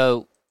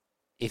 So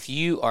if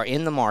you are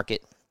in the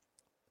market,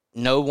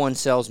 no one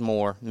sells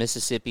more,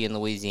 Mississippi and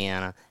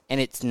Louisiana,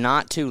 and it's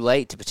not too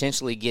late to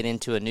potentially get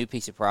into a new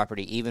piece of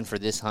property even for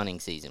this hunting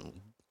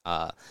season.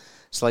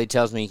 Slade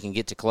tells me you can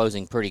get to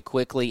closing pretty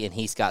quickly, and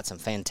he's got some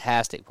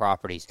fantastic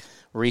properties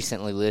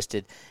recently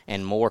listed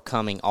and more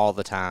coming all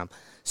the time.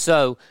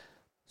 So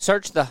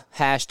search the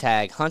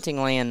hashtag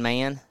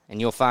HuntingLandMan, and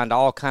you'll find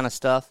all kind of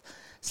stuff.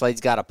 Slade's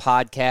got a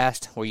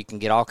podcast where you can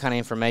get all kind of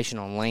information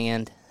on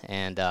land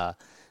and the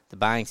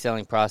buying,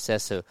 selling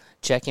process. So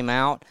check him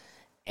out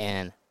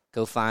and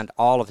go find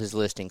all of his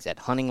listings at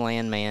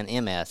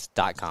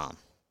huntinglandmanms.com.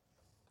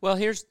 Well,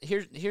 here's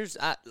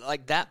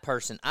like that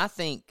person. I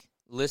think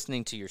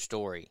listening to your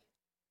story,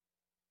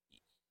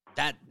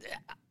 that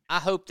I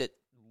hope that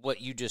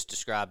what you just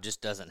described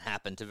just doesn't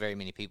happen to very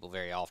many people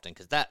very often,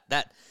 because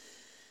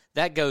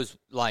that goes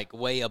like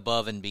way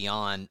above and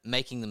beyond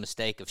making the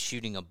mistake of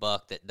shooting a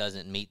buck that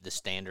doesn't meet the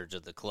standards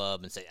of the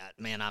club and say,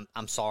 man,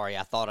 I'm sorry.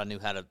 I thought I knew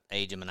how to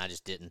age him and I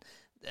just didn't.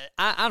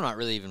 I'm not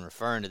really even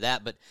referring to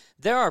that, but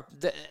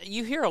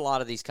you hear a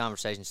lot of these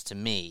conversations to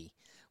me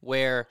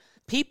where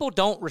people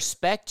don't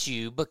respect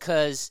you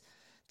because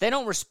they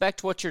don't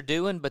respect what you're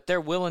doing, but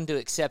they're willing to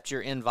accept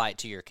your invite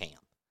to your camp.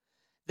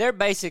 They're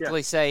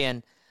basically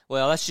saying,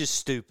 well, that's just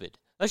stupid.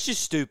 That's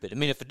just stupid. I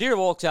mean, if a deer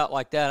walks out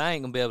like that, I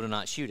ain't going to be able to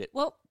not shoot it.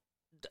 Well,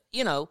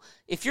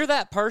 if you're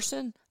that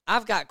person,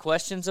 I've got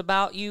questions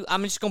about you.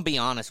 I'm just going to be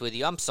honest with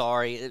you. I'm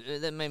sorry.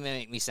 That may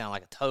make me sound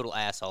like a total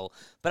asshole,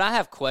 but I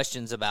have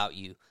questions about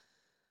you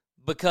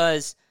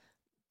because,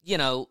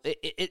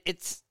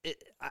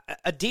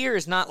 a deer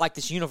is not like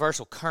this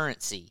universal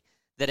currency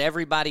that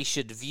everybody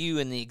should view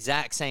in the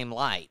exact same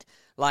light.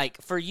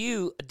 Like, for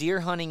you, deer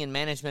hunting and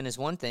management is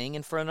one thing,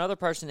 and for another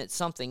person, it's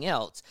something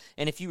else.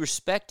 And if you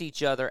respect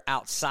each other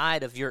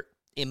outside of your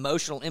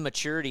emotional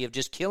immaturity of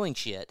just killing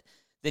shit,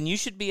 then you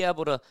should be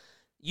able to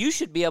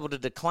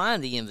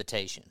decline the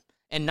invitation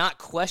and not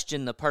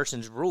question the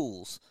person's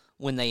rules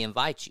when they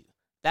invite you.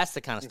 That's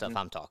the kind of stuff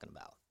I'm talking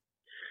about.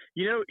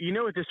 You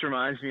know what this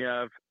reminds me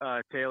of,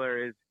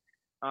 Taylor, is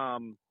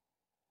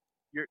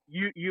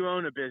you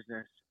own a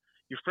business.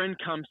 Your friend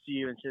comes to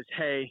you and says,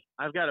 hey,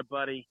 I've got a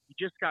buddy. He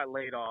just got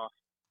laid off.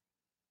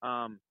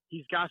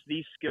 He's got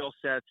these skill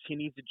sets. He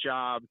needs a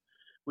job.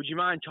 Would you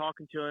mind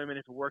talking to him? And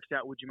if it works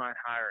out, would you mind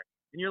hiring?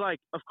 And you're like,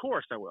 of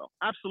course I will.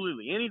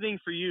 Absolutely. Anything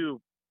for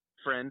you,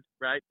 friend,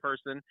 right,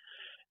 person.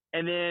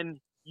 And then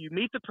you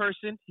meet the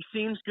person. He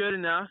seems good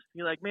enough.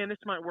 You're like, man, this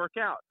might work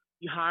out.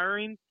 You hire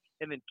him.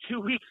 And then 2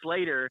 weeks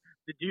later,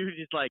 the dude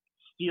is like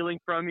stealing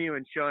from you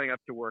and showing up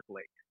to work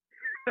late.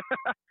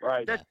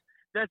 Right.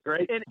 That's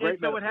great. And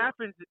so what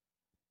happens,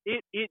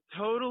 it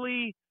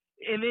totally,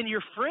 and then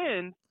your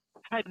friend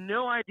had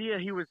no idea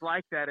he was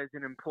like that as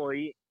an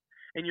employee.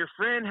 And your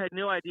friend had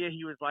no idea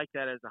he was like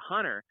that as a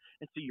hunter.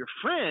 And so your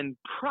friend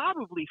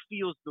probably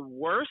feels the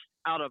worst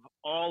out of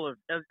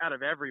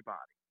everybody.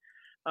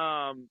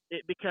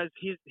 Because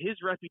his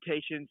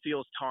reputation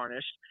feels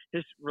tarnished.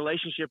 His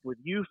relationship with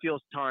you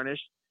feels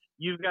tarnished.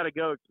 You've got to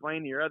go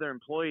explain to your other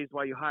employees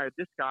why you hired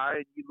this guy,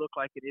 and you look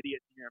like an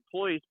idiot to your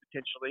employees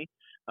potentially.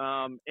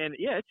 And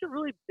yeah, it's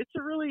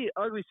a really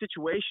ugly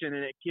situation,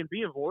 and it can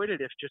be avoided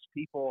if just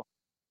people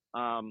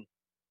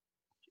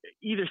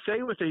either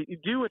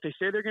do what they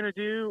say they're going to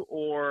do,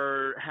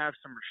 or have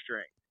some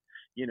restraint,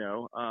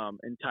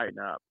 and tighten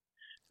up.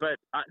 But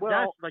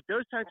that's like,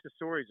 those types of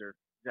stories are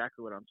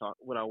exactly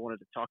what I wanted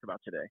to talk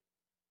about today.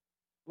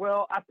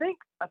 Well, I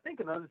think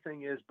another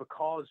thing is,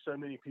 because so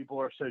many people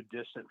are so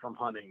distant from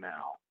hunting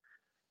now,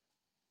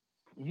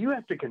 you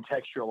have to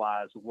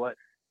contextualize what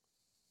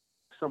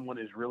someone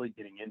is really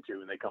getting into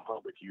when they come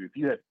hunt with you. If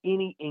you have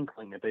any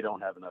inkling that they don't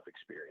have enough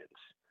experience,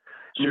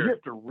 sure. You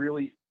have to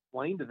really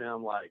explain to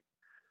them, like,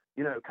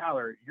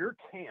 Kyler, your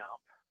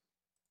camp,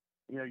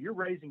 you're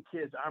raising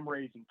kids, I'm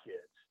raising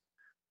kids.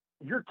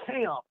 Your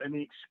camp and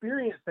the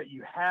experience that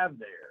you have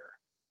there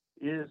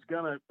is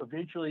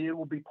eventually it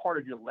will be part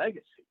of your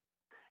legacy.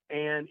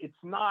 And it's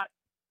not,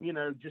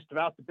 just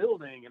about the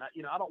building. And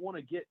I don't want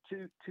to get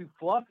too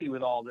fluffy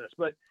with all this,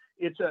 but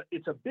it's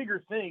a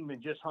bigger thing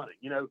than just hunting.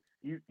 You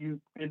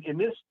in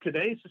this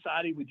today's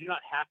society, we do not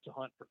have to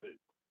hunt for food.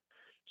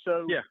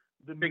 So yeah,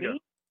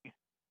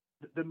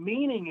 the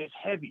meaning is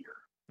heavier.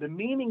 The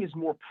meaning is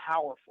more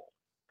powerful.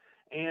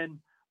 And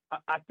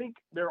I think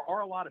there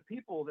are a lot of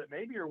people that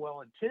maybe are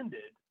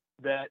well-intended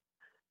that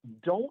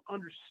don't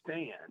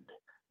understand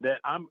that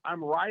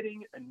I'm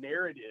writing a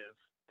narrative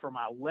for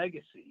my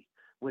legacy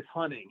with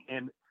hunting,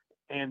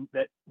 and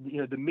that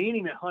the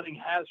meaning that hunting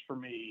has for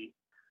me,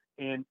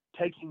 and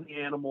taking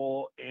the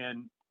animal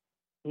and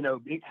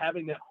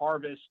having that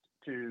harvest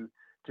to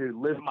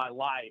live my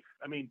life.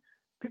 I mean,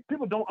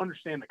 people don't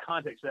understand the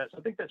context of that. So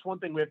I think that's one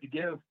thing we have to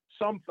give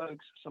some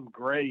folks some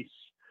grace.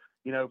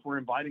 If we're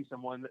inviting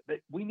someone, that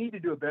we need to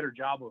do a better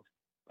job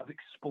of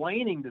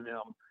explaining to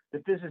them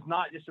that this is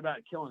not just about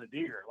killing a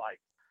deer,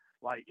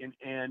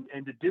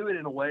 and to do it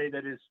in a way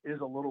that is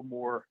a little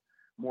more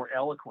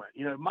eloquent.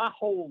 My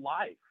whole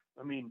life,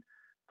 I mean,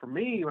 for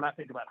me, when I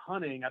think about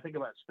hunting, I think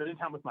about spending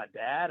time with my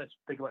dad. I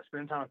think about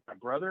spending time with my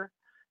brother.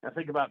 And I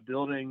think about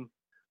building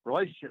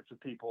relationships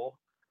with people,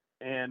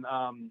 and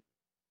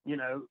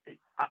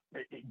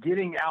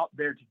getting out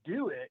there to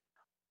do it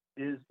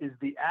is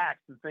the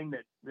act, the thing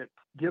that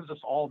gives us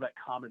all that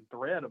common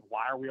thread of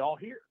why are we all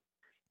here.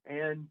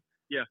 And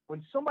yeah,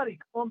 when somebody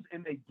comes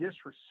and they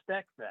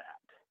disrespect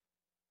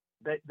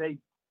that,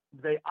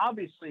 they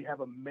obviously have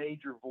a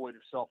major void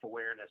of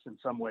self-awareness in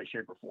some way,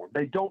 shape, or form.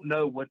 They don't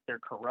know what they're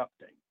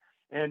corrupting.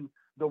 And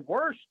the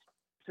worst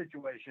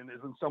situation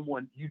is when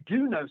someone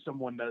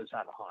knows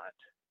how to hunt,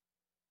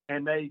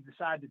 and they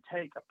decide to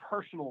take a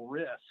personal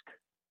risk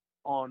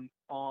on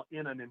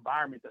in an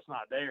environment that's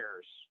not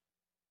theirs,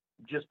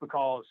 just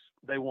because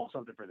they want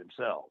something for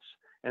themselves.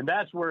 And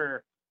that's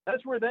where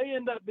they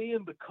end up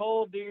being the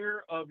cull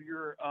deer of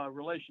your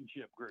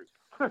relationship group.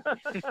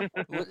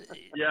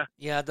 Yeah.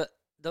 Yeah.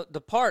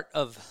 the part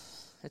of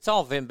it's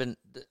all been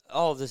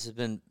all of this has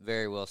been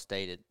very well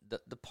stated.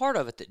 The part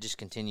of it that just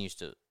continues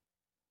to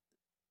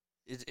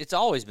it's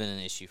always been an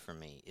issue for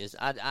me is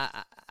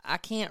I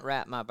can't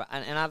wrap my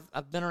and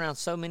I've been around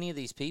so many of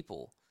these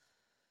people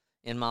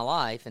in my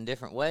life in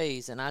different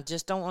ways, and I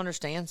just don't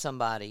understand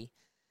somebody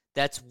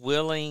that's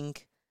willing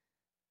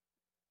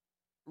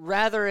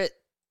rather it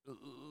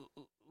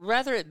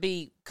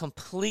be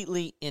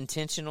completely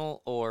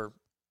intentional or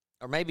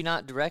maybe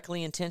not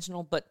directly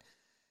intentional, but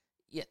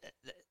yeah,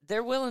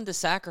 they're willing to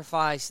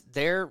sacrifice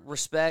their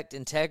respect,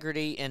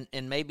 integrity,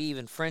 and maybe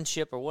even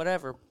friendship or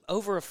whatever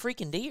over a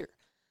freaking deer.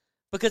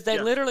 Because they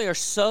literally are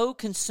so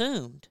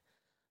consumed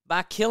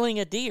by killing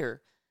a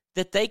deer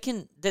that they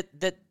can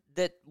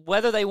that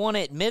whether they want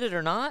to admit it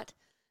or not,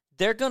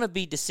 they're going to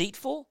be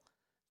deceitful.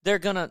 They're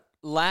going to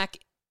lack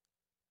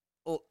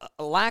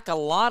a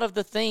lot of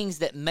the things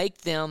that make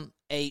them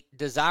a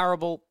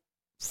desirable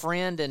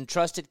friend and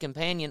trusted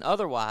companion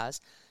otherwise,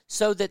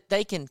 so that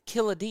they can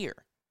kill a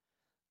deer.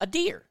 A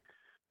deer.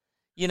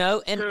 You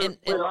know, and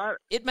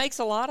it makes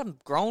a lot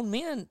of grown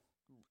men,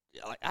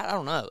 like, I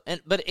don't know,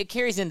 but it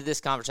carries into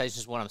this conversation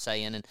is what I'm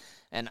saying,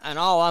 and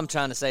all I'm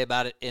trying to say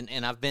about it,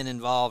 and I've been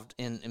involved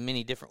in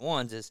many different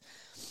ones, is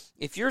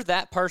if you're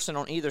that person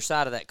on either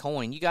side of that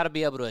coin, you got to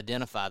be able to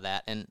identify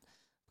that, and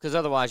because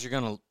otherwise you're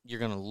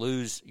gonna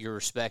lose your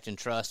respect and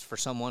trust for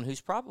someone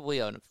who's probably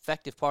an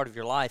effective part of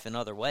your life in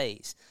other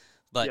ways,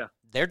 but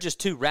they're just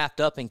too wrapped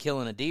up in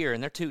killing a deer,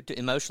 and they're too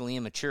emotionally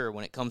immature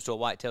when it comes to a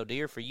whitetail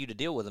deer for you to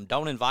deal with them.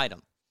 Don't invite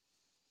them.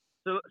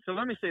 So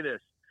let me say this.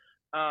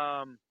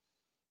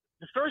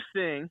 The first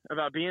thing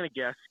about being a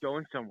guest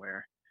going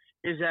somewhere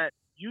is that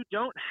you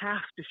don't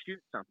have to shoot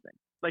something.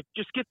 Like,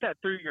 just get that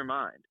through your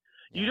mind.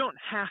 Yeah. You don't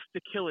have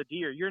to kill a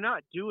deer. You're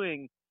not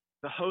doing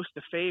the host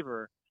a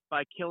favor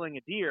by killing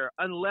a deer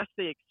unless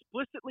they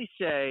explicitly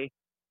say,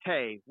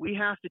 hey, we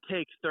have to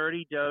take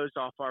 30 does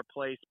off our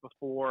place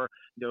before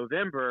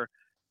November.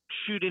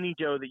 Shoot any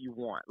doe that you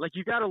want. Like,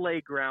 you got to lay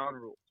ground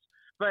rules.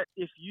 But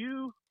if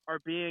you are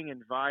being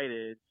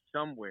invited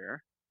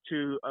somewhere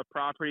to a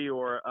property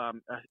or a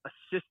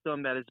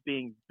system that is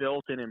being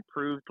built and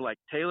improved, like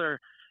Taylor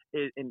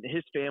and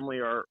his family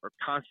are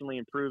constantly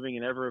improving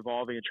and ever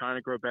evolving and trying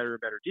to grow better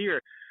and better deer.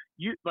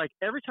 You, like,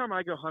 every time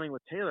I go hunting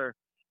with Taylor,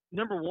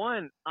 number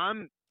one,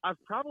 I've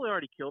probably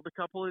already killed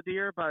a couple of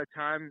deer by the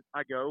time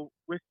I go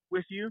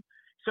with you.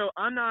 So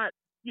I'm not,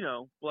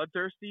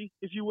 bloodthirsty,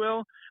 if you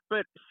will.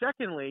 But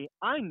secondly,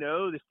 I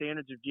know the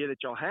standards of deer that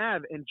y'all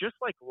have. And just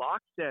like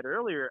Locke said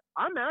earlier,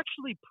 I'm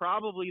actually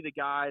probably the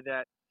guy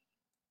that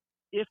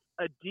if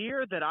a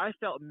deer that I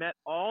felt met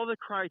all the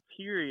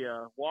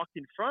criteria walked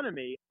in front of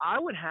me, I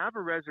would have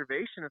a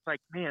reservation. It's like,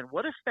 man,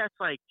 what if that's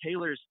like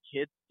Taylor's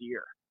kid's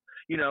deer?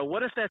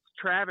 What if that's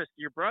Travis,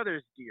 your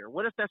brother's deer?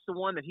 What if that's the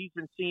one that he's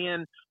been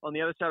seeing on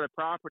the other side of the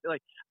property?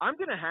 Like, I'm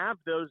going to have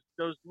those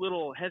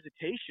little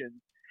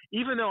hesitations,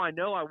 even though I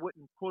know I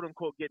wouldn't, quote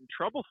unquote, get in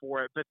trouble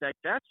for it. But that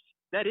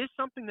is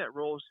something that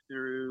rolls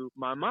through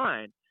my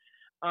mind.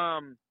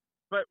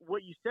 But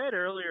what you said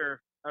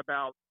earlier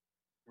about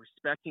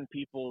respecting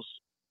people's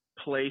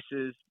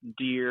places,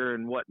 deer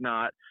and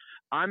whatnot,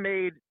 I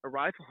made a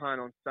rifle hunt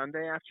on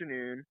Sunday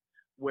afternoon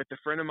with a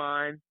friend of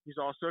mine. He's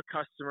also a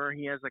customer.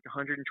 He has like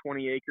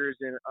 120 acres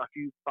and a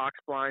few box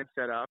blinds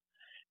set up.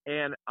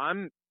 And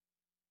I'm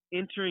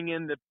entering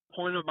in the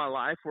point of my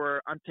life where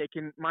I'm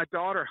taking my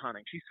daughter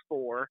hunting. She's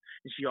 4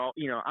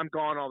 and I'm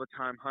gone all the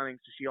time hunting.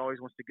 So she always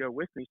wants to go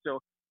with me. So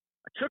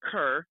I took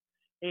her,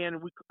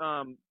 and we,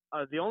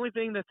 the only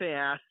thing that they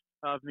asked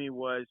of me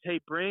was, hey,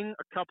 bring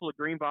a couple of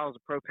green bottles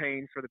of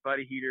propane for the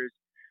buddy heaters.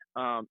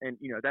 And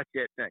that's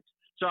it. Thanks.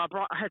 So I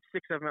had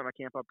 6 of them at my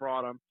camp. I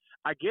brought them.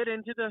 I get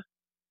into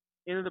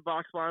the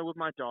box blind with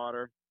my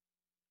daughter,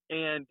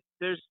 and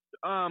there's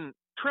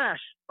trash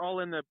all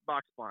in the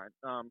box blind.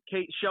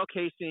 Shell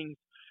casings,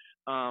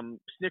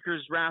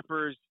 Snickers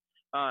wrappers,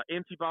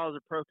 empty bottles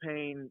of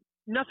propane,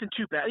 nothing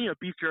too bad.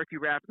 Beef jerky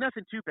wrap,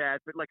 nothing too bad,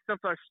 but like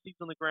sunflower seeds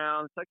on the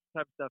ground, such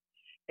type of stuff.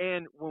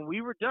 And when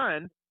we were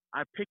done,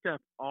 I picked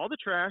up all the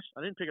trash.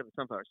 I didn't pick up the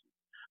sunflower seeds,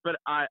 but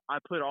I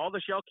put all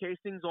the shell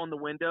casings on the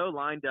window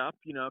lined up,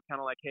 kind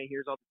of like, hey,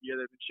 here's all the deer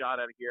that have been shot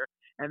out of here.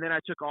 And then I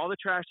took all the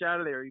trash out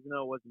of there, even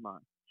though it wasn't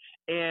mine.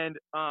 And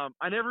I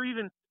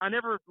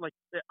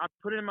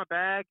put it in my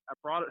bag. I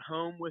brought it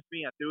home with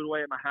me. I threw it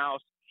away at my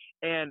house.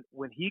 And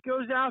when he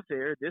goes out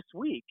there this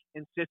week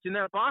and sits in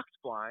that box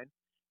blind,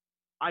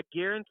 I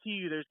guarantee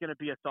you there's going to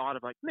be a thought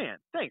of like, man,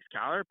 thanks,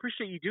 Kyler. I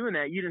appreciate you doing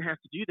that. You didn't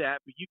have to do that,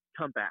 but you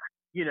can come back.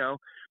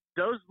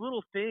 Those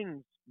little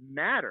things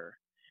matter.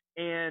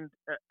 And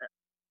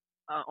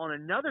on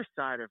another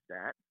side of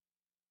that,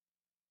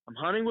 I'm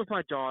hunting with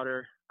my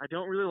daughter. I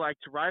don't really like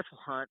to rifle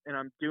hunt, and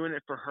I'm doing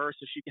it for her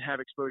so she can have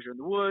exposure in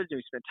the woods and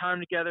we spend time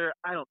together.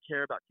 I don't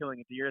care about killing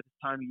a deer at this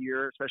time of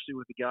year, especially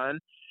with a gun.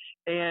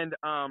 And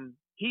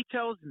he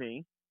tells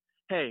me,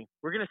 hey,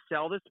 we're going to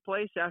sell this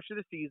place after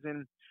the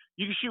season.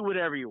 You can shoot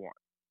whatever you want.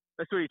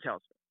 That's what he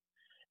tells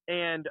me.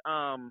 And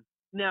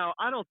Now,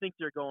 I don't think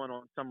they're going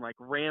on some like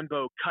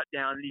Rambo cut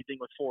down anything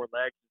with 4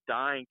 legs,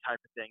 dying type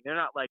of thing. They're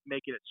not like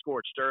making it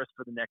scorched earth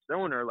for the next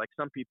owner like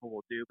some people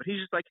will do. But he's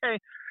just like, hey,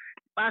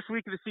 last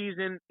week of the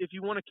season, if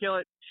you want to kill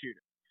it, shoot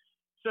it.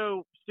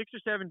 So 6 or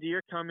 7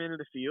 deer come into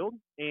the field,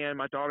 and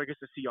my daughter gets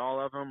to see all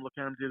of them, look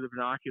at them through the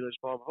binoculars,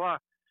 blah, blah, blah.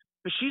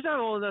 But she's not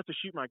old enough to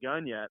shoot my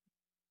gun yet.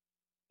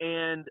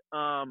 And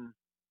I'm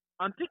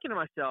thinking to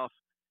myself,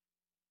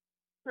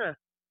 I'm going to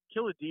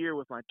kill a deer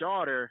with my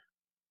daughter.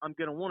 I'm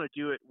going to want to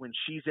do it when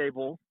she's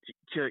able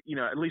to,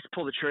 at least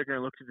pull the trigger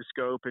and look through the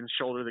scope and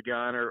shoulder the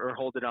gun or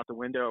hold it out the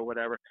window or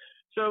whatever.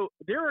 So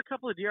there were a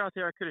couple of deer out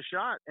there I could have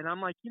shot. And I'm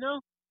like,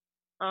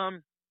 I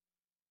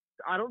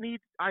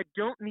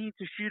don't need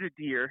to shoot a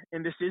deer.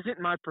 And this isn't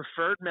my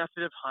preferred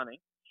method of hunting.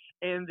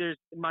 And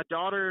my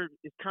daughter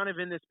is kind of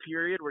in this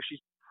period where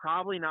she's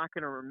probably not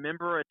going to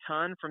remember a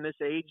ton from this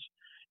age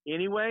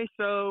anyway.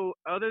 So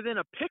other than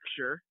a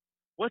picture,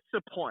 what's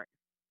the point?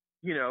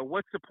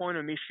 What's the point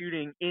of me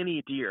shooting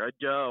any deer, a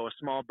doe, a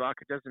small buck?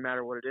 It doesn't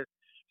matter what it is.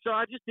 So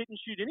I just didn't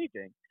shoot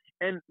anything.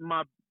 And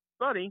my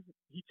buddy,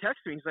 he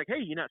texted me. He's like, hey,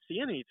 you not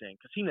seeing anything?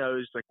 Because he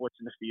knows like what's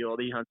in the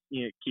field. He hunts,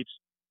 keeps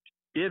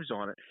dibs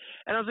on it.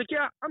 And I was like,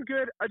 yeah, I'm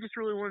good. I just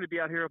really wanted to be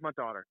out here with my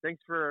daughter.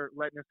 Thanks for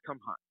letting us come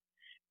hunt.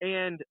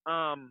 And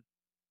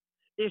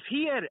if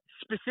he had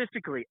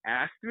specifically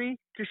asked me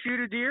to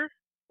shoot a deer,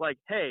 like,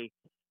 hey,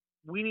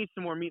 we need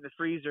some more meat in the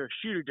freezer,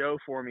 shoot a doe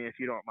for me if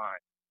you don't mind,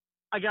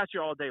 I got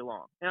you all day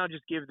long. And I'll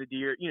just give the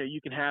deer,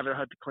 you can have it, I'll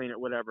have to clean it,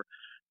 whatever.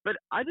 But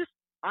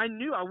I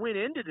knew I went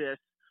into this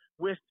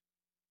with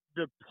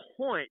the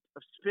point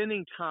of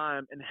spending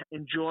time and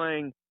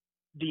enjoying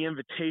the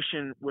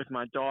invitation with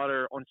my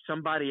daughter on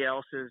somebody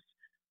else's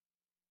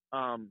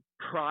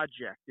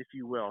project, if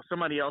you will,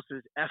 somebody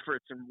else's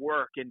efforts and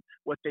work and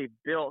what they've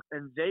built.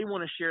 And they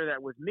want to share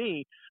that with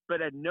me.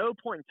 But at no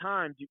point in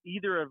time do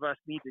either of us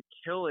need to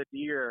kill a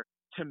deer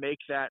to make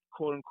that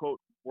quote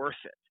unquote worth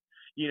it.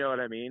 You know what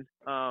I mean?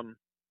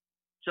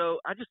 So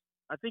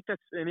I think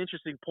that's an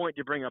interesting point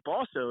to bring up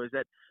also, is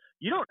that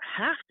you don't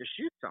have to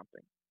shoot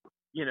something.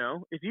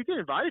 If you get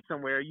invited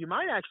somewhere, you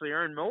might actually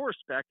earn more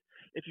respect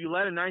if you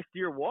let a nice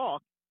deer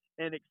walk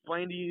and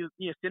explain to you,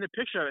 send a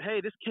picture of it. Hey,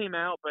 this came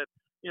out, but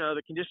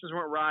the conditions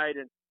weren't right,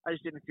 and I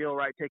just didn't feel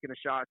right taking a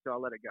shot, so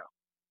I'll let it go.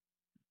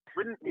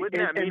 Wouldn't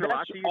that mean a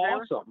lot to you,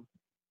 Taylor? Awesome.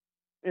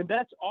 And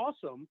that's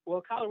awesome.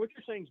 Well, Kyler, what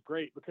you're saying is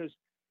great, because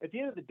at the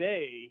end of the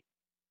day,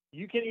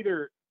 you can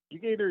either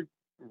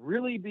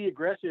really be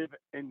aggressive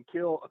and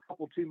kill a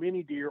couple too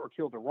many deer or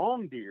kill the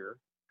wrong deer,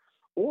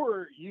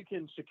 or you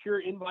can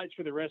secure invites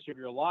for the rest of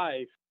your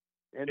life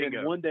and Bingo.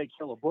 then one day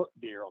kill a book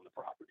deer on the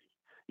property.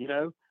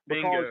 Because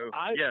Bingo.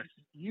 Yes.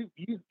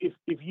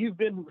 if you've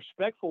been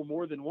respectful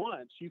more than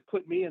once, you've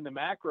put me in the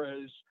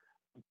macros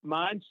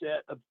mindset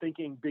of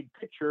thinking big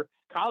picture.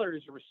 Kyler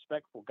is a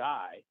respectful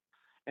guy,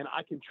 and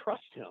I can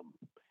trust him,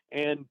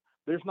 and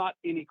there's not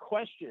any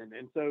question.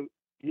 And so,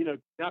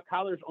 now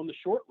Kyler's on the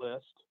short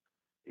list,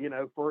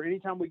 for any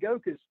time we go,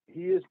 because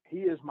he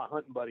is my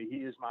hunting buddy. He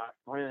is my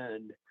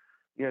friend,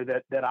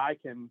 that I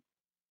can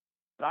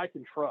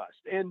trust.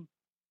 And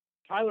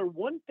Kyler,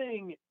 one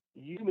thing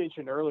you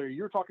mentioned earlier,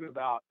 you were talking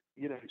about,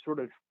 sort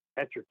of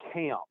at your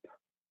camp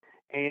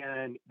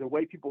and the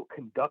way people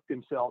conduct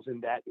themselves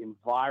in that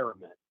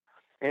environment.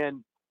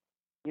 And,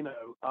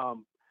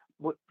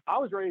 what I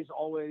was raised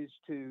always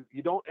to,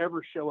 you don't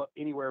ever show up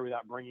anywhere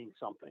without bringing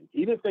something.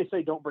 Even if they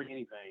say don't bring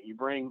anything, you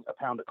bring a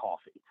pound of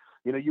coffee.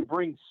 You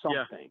bring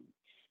something.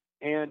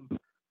 Yeah. And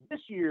this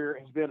year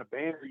has been a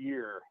banner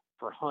year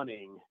for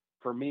hunting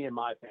for me and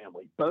my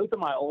family.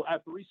 I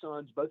have 3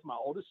 sons. Both of my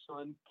oldest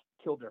son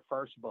killed their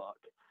first buck,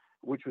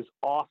 which was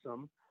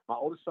awesome. My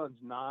oldest son's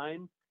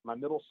 9. My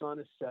middle son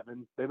is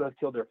 7. They both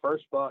killed their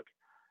first buck.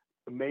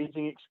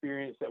 Amazing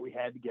experience that we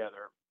had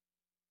together.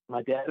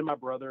 My dad and my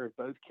brother have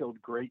both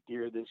killed great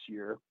deer this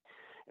year.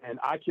 And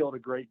I killed a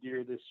great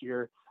deer this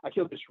year. I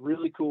killed this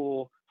really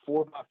cool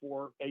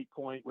 4x4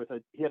 8-point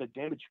he had a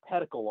damaged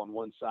pedicle on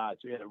one side.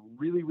 So he had a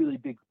really, really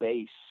big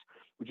base,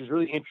 which is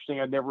really interesting.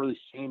 I've never really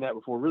seen that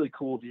before. Really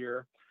cool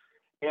deer.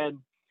 And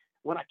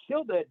when I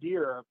killed that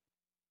deer,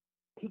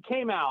 he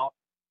came out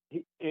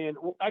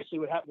actually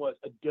what happened was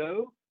a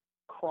doe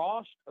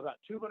crossed about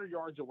 200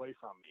 yards away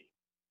from me,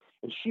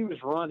 and she was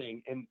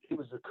running, and it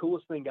was the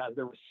coolest thing, guys.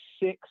 There were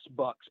 6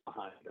 bucks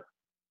behind her.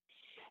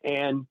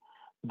 And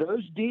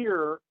those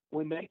deer,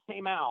 when they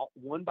came out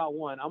one by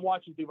one, I'm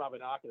watching through my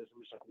binoculars.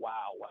 I'm just like,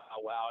 wow.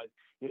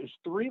 It was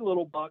 3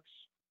 little bucks.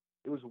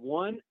 It was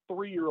 1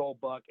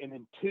 3-year-old buck and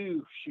then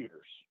 2 shooters.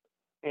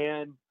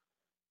 And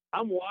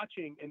I'm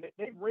watching, and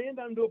they ran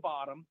down to a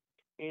bottom,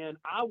 and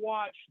I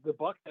watched the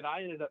buck that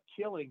I ended up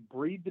killing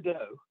breed the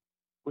doe,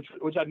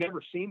 which I'd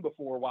never seen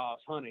before while I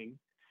was hunting.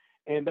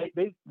 And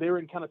they were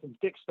in kind of some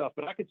thick stuff,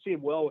 but I could see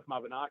them well with my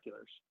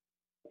binoculars.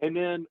 And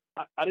then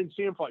I didn't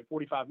see him for like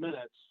 45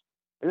 minutes.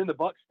 And then the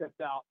buck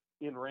stepped out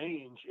in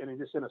range, and it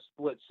just in a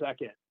split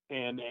second.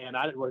 And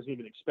I wasn't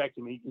even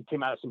expecting him. He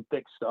came out of some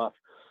thick stuff,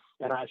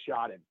 and I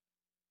shot him.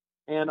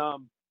 And I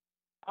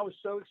was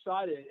so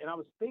excited. And I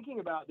was thinking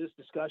about this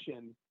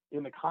discussion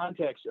in the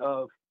context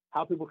of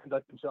how people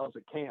conduct themselves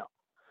at camp.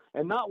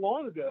 And not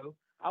long ago,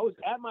 I was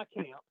at my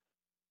camp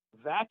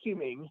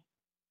vacuuming,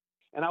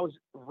 and I was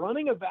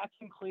running a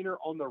vacuum cleaner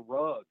on the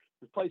rug.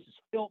 This place is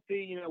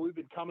filthy. You know, we've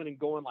been coming and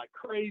going like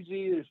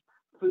crazy. There's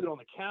food on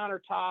the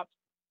countertops.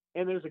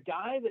 And there's a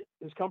guy that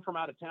has come from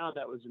out of town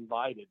that was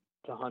invited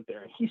to hunt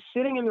there. And he's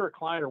sitting in the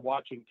recliner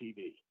watching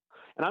TV.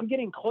 And I'm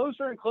getting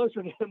closer and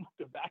closer to him with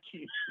the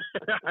vacuum.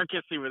 I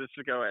can see where this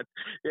is going.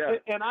 Yeah.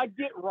 And I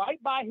get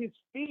right by his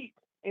feet,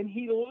 and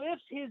he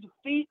lifts his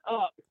feet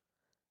up,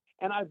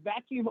 and I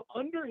vacuum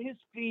under his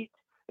feet,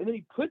 and then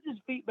he puts his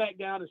feet back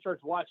down and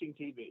starts watching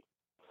TV.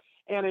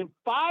 And in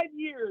 5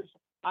 years,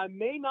 I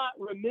may not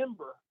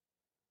remember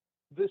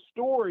the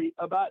story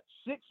about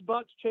 6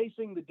 bucks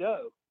chasing the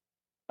doe,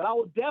 but I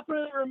will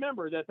definitely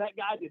remember that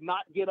guy did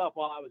not get up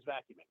while I was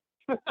vacuuming.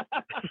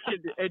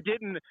 It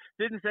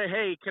didn't say,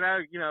 hey, can I,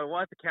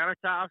 wipe the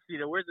countertops?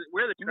 Where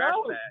the trash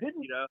at?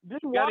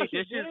 Didn't got wash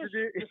any dishes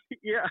to do?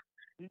 Yeah.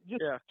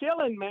 Just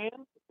chilling, man.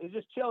 It's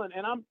just chilling.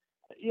 And I'm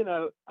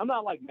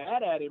not like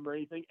mad at him or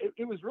anything.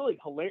 It was really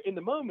hilarious. In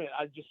the moment,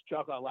 I just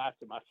chuckled. I laughed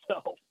to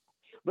myself.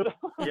 But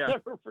I'll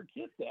never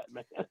forget that,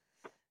 man.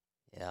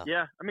 Yeah.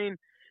 Yeah. I mean,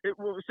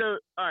 so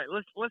all right,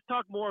 let's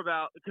talk more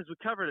about, because we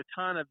covered a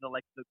ton of the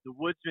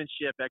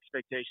woodsmanship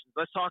expectations.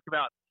 Let's talk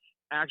about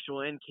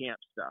actual in camp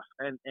stuff.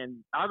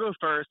 And I'll go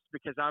first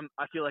because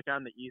I feel like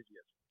I'm the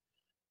easiest.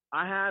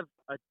 I have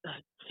a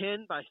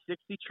 10 by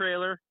 60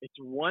 trailer. It's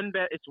one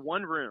bed. It's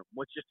one room,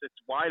 it's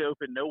wide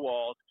open, no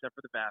walls except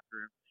for the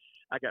bathroom.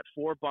 I got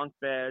 4 bunk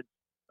beds,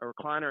 a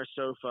recliner, a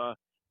sofa,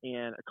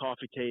 and a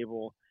coffee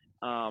table.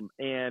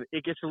 And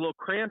it gets a little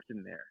cramped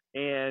in there.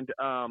 And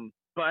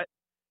but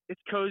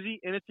it's cozy,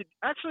 and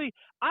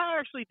I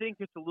actually think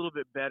it's a little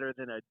bit better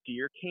than a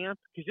deer camp,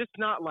 because it's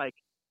not like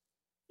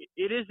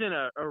it isn't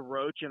a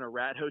roach and a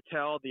rat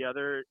hotel the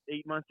other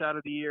 8 months out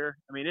of the year.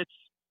 I mean,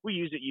 we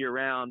use it year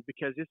round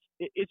because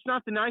it's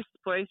not the nicest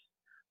place,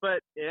 but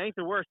it ain't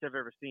the worst I've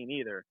ever seen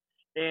either.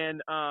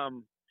 And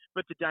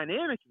but the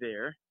dynamic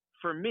there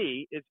for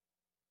me is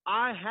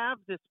I have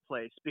this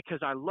place because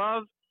I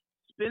love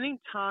spending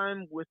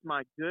time with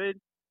my good,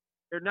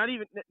 or not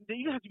even,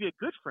 you don't have to be a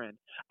good friend.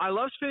 I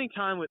love spending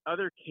time with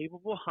other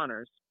capable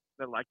hunters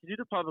that like to do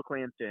the public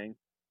land thing,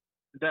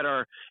 that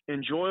are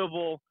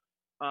enjoyable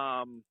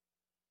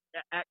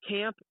at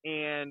camp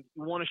and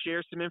want to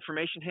share some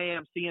information. Hey,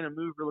 I'm seeing a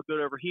move really good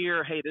over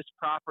here. Hey, this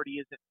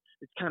property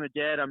it's kind of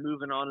dead. I'm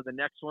moving on to the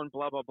next one,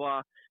 blah, blah,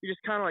 blah. You're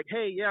just kind of like,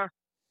 hey, yeah,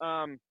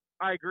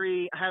 I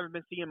agree. I haven't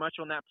been seeing much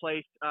on that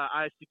place.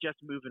 I suggest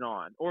moving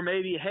on. Or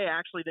maybe, hey,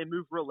 actually they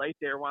moved real late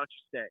there. Why don't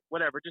you stay?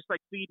 Whatever. Just like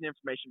feeding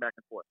information back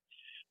and forth.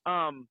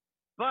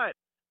 But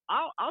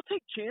I'll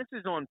take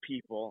chances on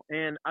people.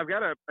 And I've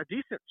got a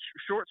decent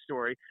short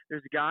story.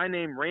 There's a guy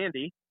named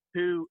Randy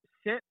who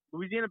sent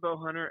Louisiana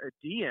Bowhunter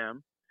a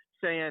DM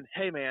saying,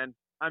 hey, man,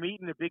 I'm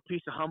eating a big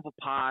piece of humble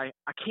pie.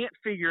 I can't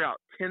figure out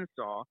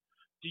tinsel.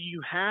 Do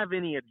you have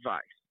any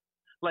advice?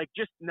 Like,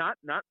 just not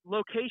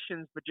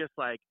locations, but just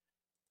like,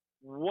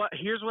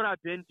 here's what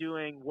I've been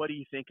doing. What do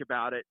you think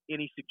about it?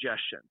 Any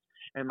suggestions?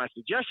 And my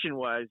suggestion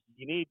was,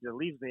 you need to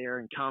leave there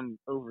and come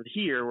over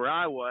here where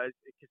I was,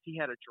 because he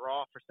had a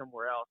draw for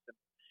somewhere else. And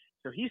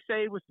so he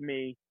stayed with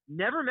me.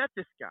 Never met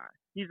this guy.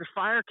 He's a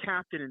fire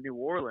captain in New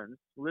Orleans,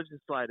 lives in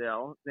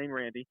Slidell, named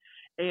Randy.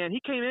 And he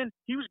came in.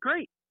 He was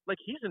great. Like,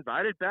 he's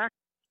invited back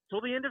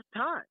till the end of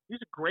time. He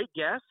was a great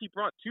guest. He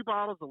brought 2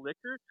 bottles of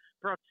liquor,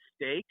 brought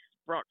steaks,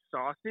 brought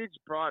sausage,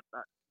 brought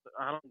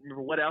I don't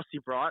remember what else he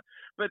brought.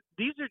 But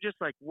these are just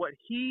like what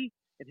he,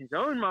 in his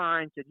own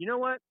mind, said, you know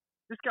what?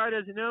 This guy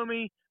doesn't know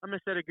me. I'm going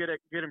to set a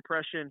good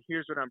impression.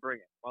 Here's what I'm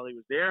bringing. While he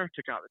was there,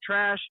 took out the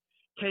trash,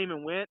 came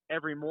and went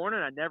every morning.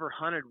 I never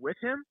hunted with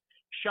him.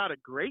 Shot a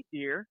great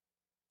deer,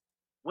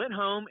 went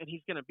home, and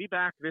he's going to be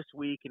back this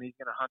week, and he's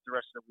going to hunt the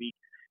rest of the week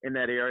in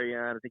that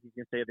area. I don't think he's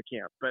going to stay at the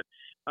camp. But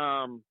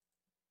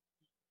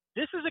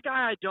this is a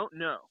guy I don't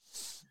know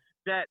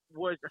that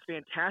was a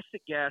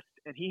fantastic guest,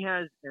 and he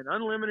has an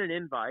unlimited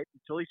invite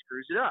until he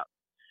screws it up.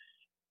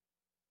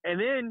 And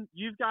then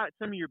you've got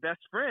some of your best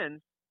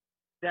friends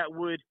that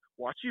would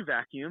watch you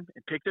vacuum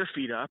and pick their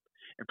feet up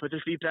and put their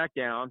feet back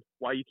down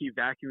while you keep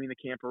vacuuming the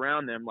camp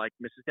around them like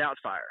Mrs.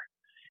 Doubtfire.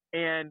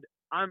 And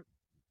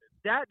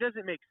that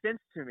doesn't make sense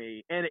to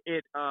me. And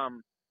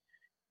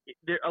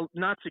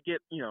not to get,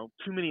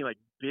 too many like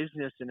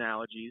business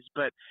analogies,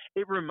 but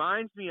it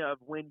reminds me of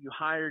when you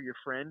hire your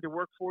friend to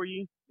work for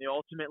you. They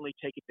ultimately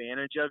take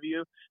advantage of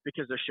you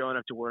because they're showing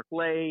up to work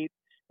late,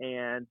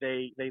 and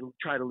they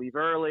try to leave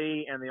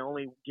early, and they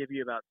only give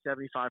you about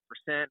 75%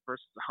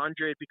 versus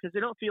 100 because they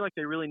don't feel like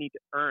they really need to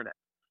earn it.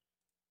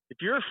 If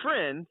you're a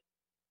friend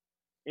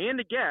and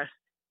a guest,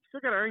 you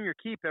still got to earn your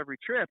keep every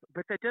trip,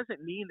 but that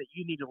doesn't mean that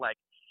you need to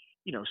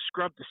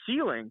scrub the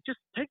ceiling. Just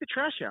take the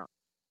trash out.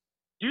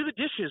 Do the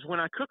dishes when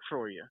I cook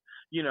for you.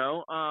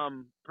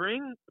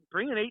 Bring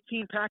an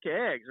 18 pack of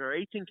eggs or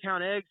 18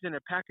 count eggs and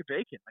a pack of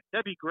bacon. Like,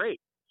 that'd be great.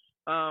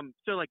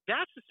 So like,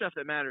 that's the stuff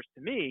that matters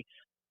to me.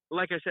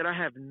 Like I said, I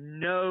have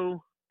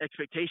no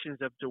expectations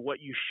of to what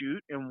you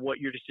shoot and what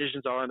your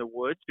decisions are in the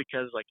woods,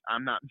 because like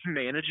I'm not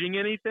managing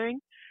anything.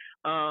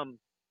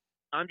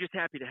 I'm just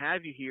happy to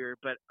have you here,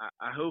 but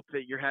I hope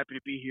that you're happy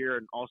to be here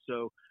and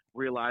also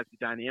realize the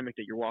dynamic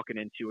that you're walking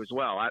into as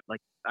well. I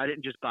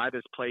didn't just buy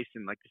this place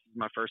and like this is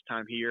my first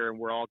time here and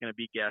we're all going to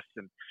be guests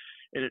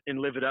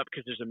and live it up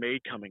because there's a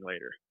maid coming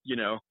later.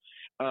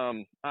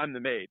 I'm the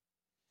maid.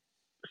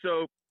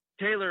 So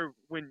Taylor,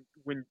 when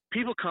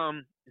people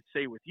come and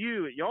stay with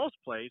you at y'all's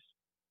place,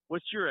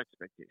 what's your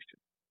expectation?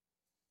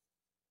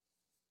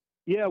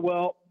 Yeah,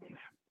 well,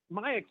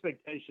 my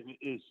expectation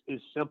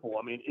is simple.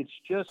 I mean, it's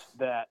just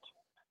that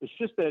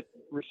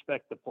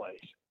respect the place.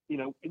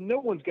 No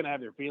one's going to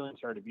have their feelings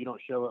hurt if you don't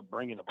show up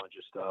bringing a bunch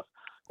of stuff.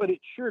 But it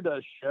sure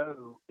does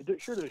show.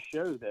 It sure does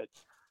show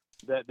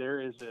that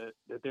there is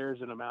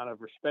an amount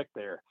of respect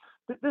there.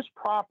 This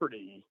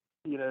property,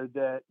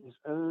 that is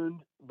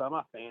owned by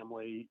my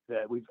family,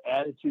 that we've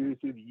added to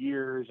through the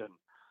years, and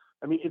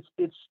I mean,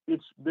 it's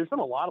there's been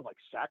a lot of like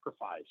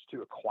sacrifice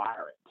to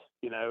acquire it.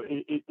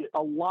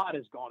 A lot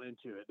has gone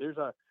into it. There's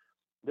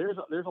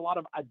a lot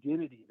of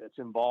identity that's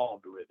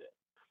involved with it,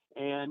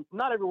 and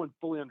not everyone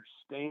fully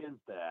understands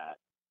that.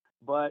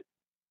 But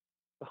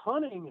the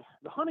hunting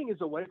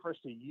is a way for us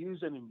to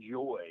use and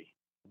enjoy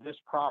this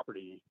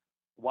property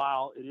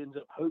while it ends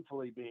up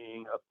hopefully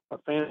being a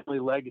family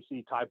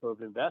legacy type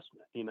of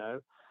investment,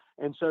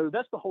 and so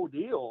that's the whole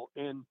deal.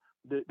 And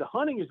the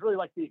hunting is really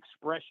like the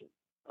expression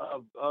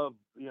of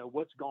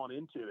what's gone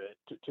into it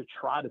to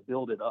try to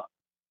build it up.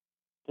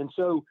 And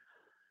so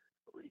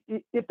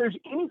if there's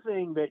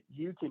anything that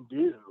you can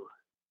do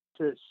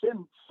to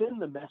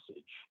send the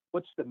message,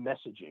 what's the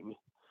messaging?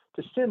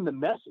 To send the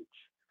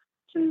message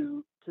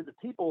to the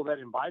people that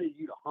invited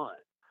you to hunt,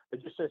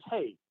 that just says,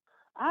 hey,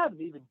 I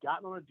haven't even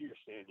gotten on a deer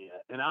stand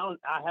yet, and I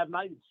have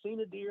not even seen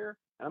a deer,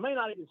 and I may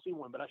not even see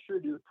one, but I sure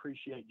do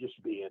appreciate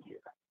just being here.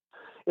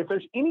 If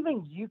there's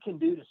anything you can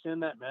do to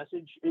send that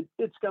message,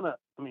 it's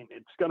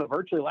gonna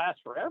virtually last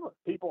forever.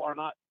 People are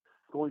not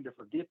going to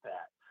forget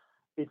that.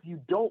 If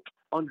you don't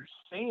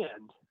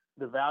understand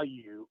the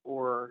value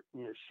or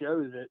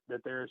show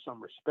that there is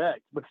some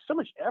respect, but so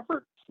much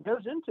effort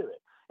goes into it.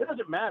 It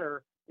doesn't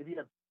matter if you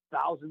have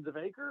thousands of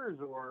acres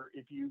or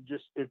if you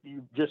just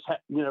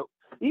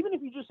even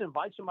if you just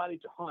invite somebody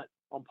to hunt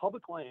on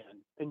public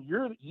land and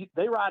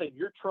they ride in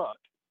your truck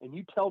and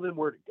you tell them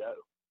where to go.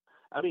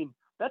 I mean,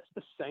 that's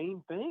the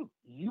same thing.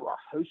 You are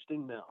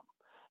hosting them,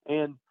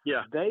 and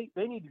they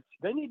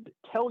need to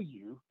tell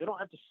you. They don't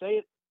have to say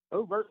it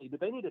overtly, but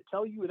they need to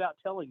tell you without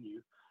telling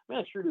you, man,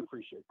 I sure do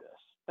appreciate this.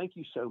 Thank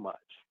you so much.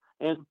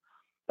 And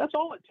that's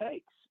all it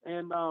takes.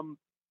 And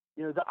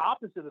the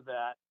opposite of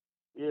that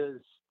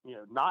is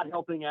not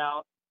helping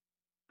out,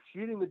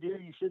 shooting the deer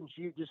you shouldn't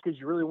shoot just because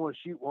you really want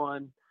to shoot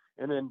one,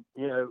 and then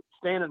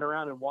standing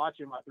around and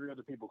watching while 3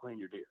 other people clean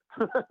your deer.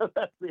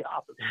 That's the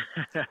opposite.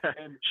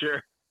 And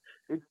sure.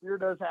 It sure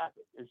does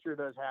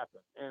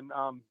happen. And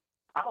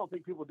I don't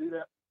think people do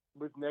that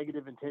with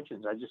negative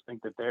intentions. I just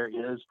think that there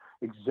is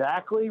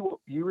exactly what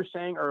you were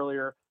saying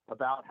earlier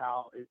about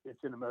how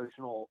it's an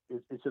emotional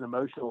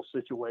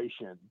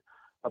situation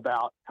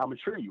about how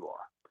mature you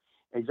are.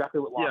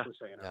 Exactly what Locke was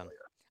saying earlier.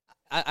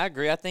 I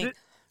agree. I think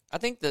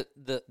that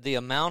the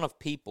amount of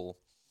people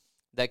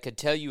that could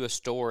tell you a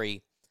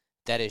story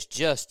that is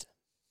just,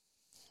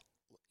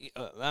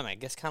 I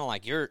guess kind of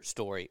like your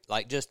story,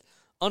 like just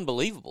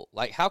unbelievable.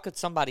 Like, how could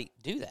somebody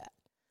do that?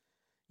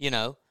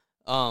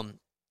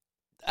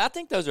 I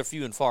think those are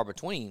few and far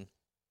between.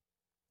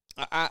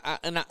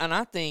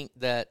 I think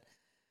that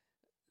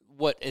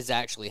what is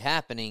actually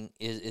happening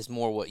is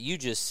more what you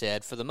just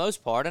said for the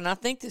most part. And I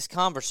think this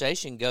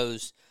conversation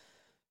goes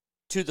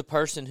to the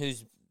person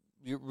who's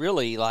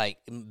really like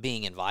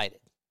being invited.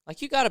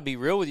 Like, you got to be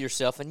real with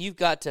yourself, and you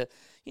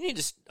need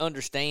to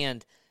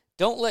understand,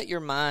 don't let your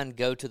mind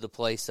go to the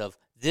place of,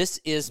 this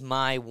is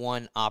my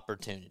one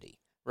opportunity,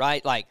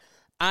 right? Like,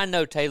 I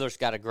know Taylor's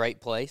got a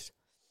great place,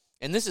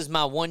 and this is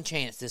my one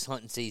chance this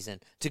hunting season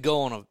to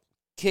go on a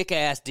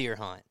kick-ass deer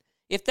hunt.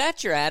 If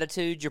that's your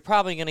attitude, you're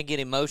probably going to get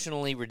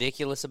emotionally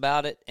ridiculous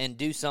about it and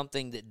do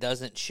something that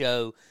doesn't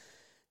show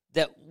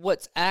that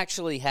what's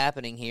actually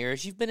happening here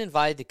is you've been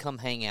invited to come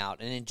hang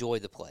out and enjoy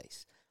the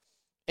place.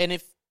 And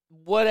if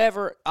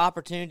whatever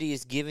opportunity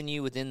is given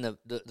you within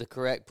the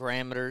correct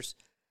parameters,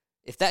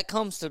 if that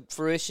comes to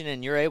fruition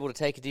and you're able to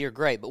take a deer,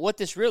 great. But what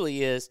this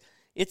really is,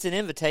 it's an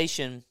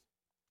invitation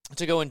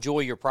to go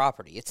enjoy your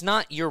property. It's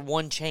not your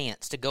one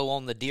chance to go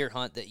on the deer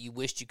hunt that you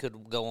wished you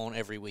could go on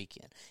every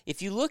weekend.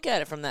 If you look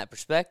at it from that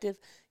perspective,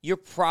 you're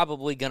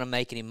probably going to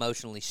make an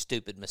emotionally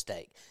stupid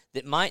mistake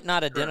that might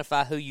not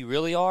identify who you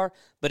really are,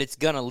 but it's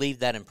going to leave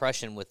that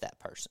impression with that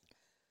person.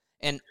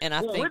 And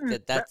I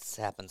think that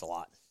happens a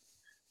lot.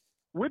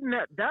 Wouldn't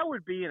that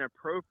would be an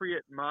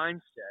appropriate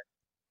mindset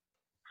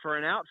for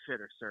an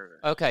outfitter service?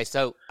 Okay,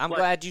 so I'm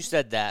glad you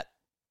said that,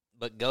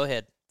 but go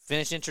ahead.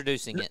 Finish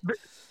introducing it.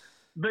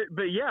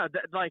 But yeah,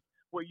 like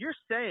what you're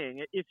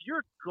saying, if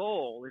your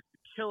goal is to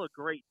kill a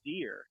great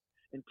deer,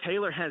 and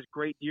Taylor has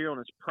great deer on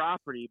his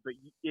property, but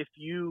if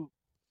you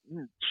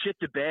shit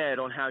to bed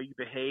on how you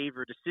behave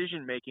or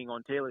decision making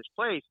on Taylor's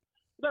place,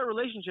 that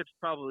relationship's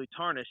probably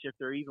tarnished if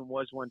there even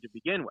was one to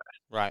begin with.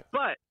 Right.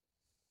 But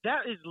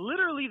that is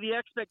literally the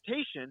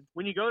expectation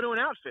when you go to an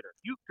outfitter.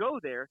 You go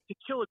there to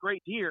kill a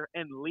great deer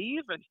and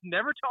leave and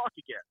never talk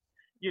again.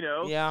 You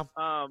know? Yeah.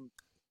 So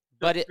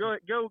but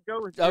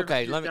go with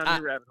okay. down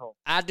your rabbit hole.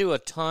 I do a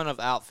ton of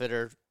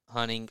outfitter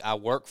hunting. I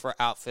work for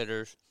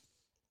outfitters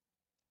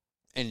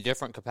in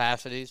different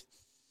capacities,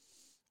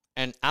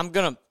 and I'm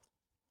gonna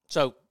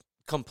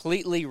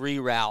completely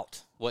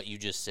reroute what you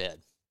just said.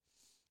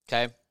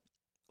 Okay,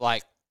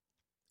 like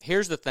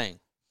here's the thing.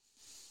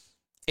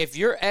 If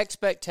your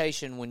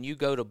expectation when you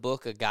go to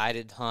book a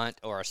guided hunt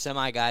or a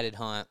semi-guided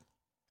hunt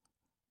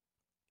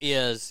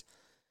is,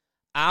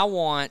 I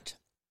want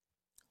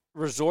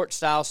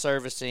resort-style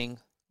servicing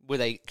with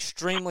a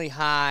extremely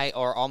high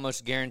or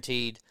almost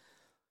guaranteed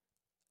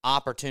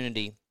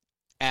opportunity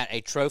at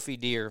a trophy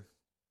deer,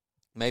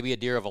 maybe a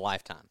deer of a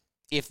lifetime.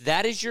 If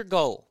that is your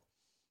goal,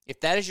 if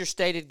that is your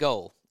stated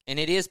goal, and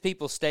it is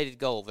people's stated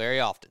goal very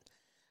often,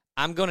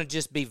 I'm going to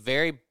just be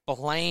very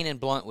plain and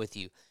blunt with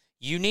you.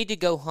 You need to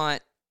go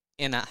hunt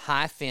in a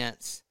high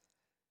fence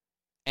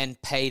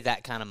and pay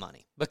that kind of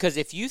money. Because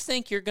if you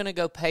think you're going to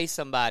go pay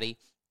somebody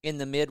in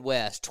the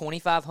Midwest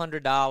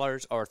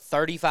 $2,500 or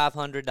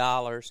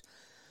 $3,500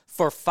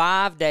 for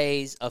 5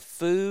 days of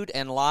food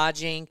and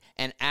lodging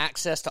and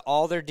access to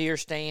all their deer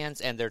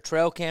stands and their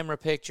trail camera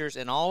pictures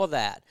and all of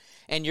that,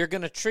 and you're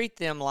going to treat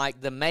them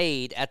like the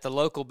maid at the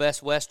local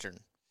Best Western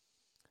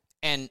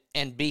and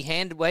be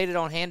waited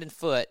on hand and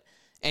foot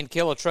and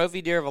kill a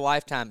trophy deer of a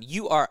lifetime,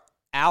 you are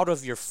out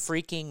of your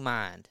freaking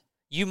mind.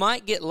 You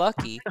might get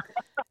lucky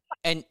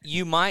and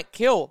you might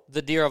kill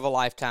the deer of a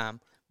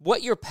lifetime.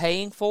 What you're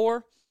paying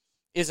for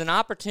is an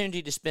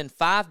opportunity to spend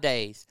 5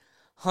 days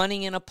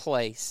hunting in a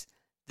place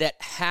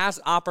that has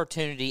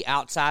opportunity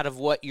outside of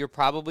what you're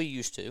probably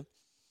used to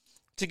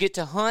get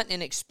to hunt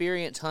and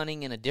experience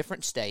hunting in a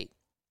different state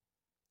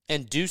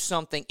and do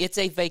something. It's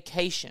a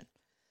vacation.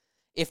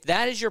 If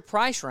that is your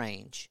price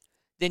range,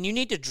 then you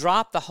need to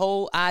drop the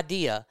whole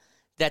idea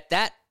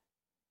that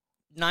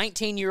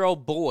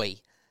 19-year-old boy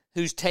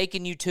who's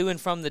taking you to and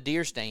from the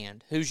deer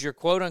stand, who's your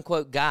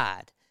quote-unquote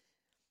guide,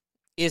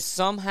 is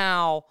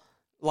somehow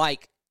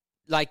like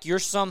you're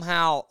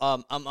somehow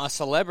a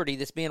celebrity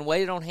that's being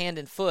waited on hand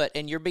and foot,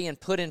 and you're being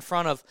put in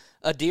front of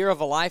a deer of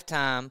a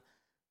lifetime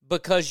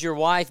because your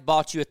wife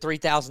bought you a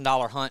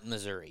 $3,000 hunt in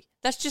Missouri.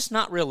 That's just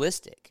not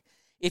realistic.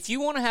 If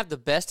you want to have the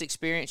best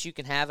experience you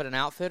can have at an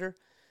outfitter,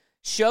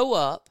 show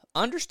up,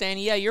 understand,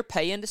 yeah, you're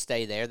paying to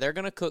stay there. They're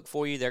going to cook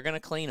for you. They're going to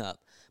clean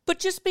up. But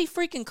just be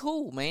freaking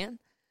cool, man.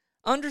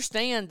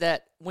 Understand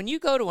that when you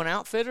go to an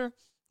outfitter,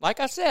 like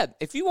I said,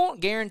 if you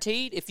want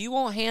guaranteed, if you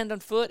want hand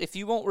and foot, if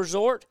you want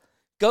resort,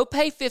 go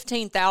pay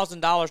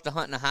 $15,000 to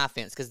hunt in a high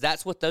fence, because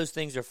that's what those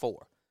things are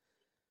for.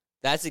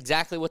 That's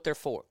exactly what they're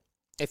for.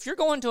 If you're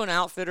going to an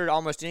outfitter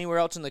almost anywhere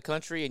else in the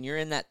country and you're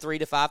in that $3,000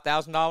 to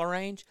 $5,000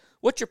 range,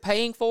 what you're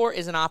paying for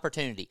is an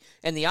opportunity.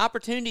 And the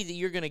opportunity that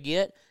you're going to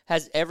get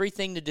has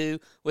everything to do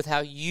with how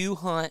you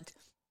hunt,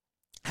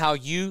 how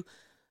you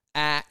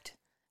act,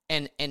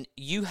 and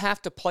you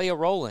have to play a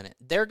role in it.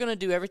 They're going to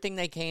do everything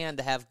they can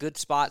to have good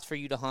spots for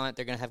you to hunt.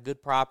 They're going to have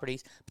good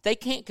properties, but they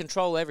can't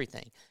control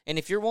everything. And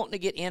if you're wanting to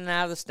get in and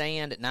out of the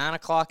stand at 9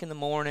 o'clock in the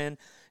morning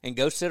and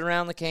go sit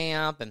around the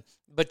camp,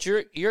 but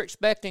you're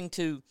expecting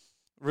to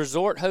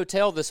resort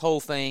hotel this whole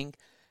thing,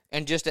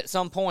 and just at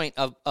some point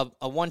a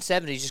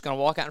 170 is just going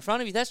to walk out in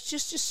front of you, that's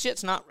just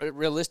shit's not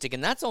realistic,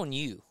 and that's on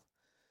you.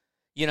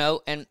 You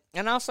know, and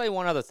I'll say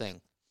one other thing.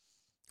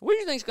 What do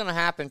you think is going to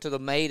happen to the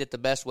maid at the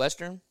Best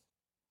Western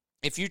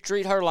if you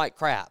treat her like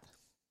crap?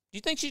 Do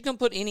you think she's going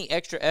to put any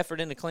extra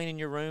effort into cleaning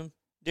your room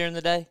during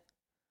the day?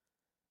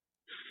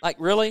 Like,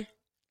 really?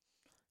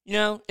 You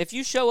know, if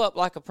you show up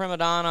like a prima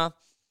donna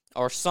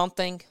or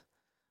something,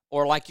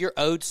 or like you're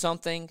owed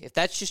something, if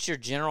that's just your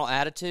general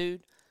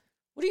attitude,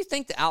 what do you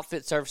think the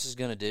outfit service is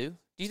going to do?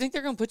 Do you think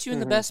they're going to put you in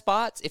the best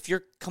spots if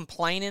you're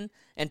complaining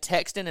and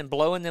texting and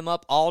blowing them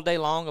up all day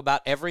long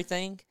about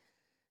everything?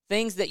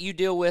 Things that you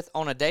deal with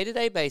on a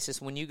day-to-day basis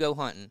when you go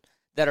hunting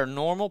that are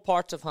normal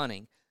parts of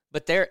hunting,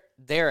 but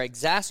they're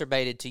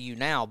exacerbated to you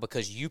now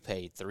because you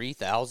paid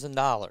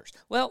 $3,000.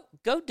 Well,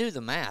 go do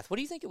the math. What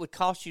do you think it would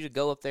cost you to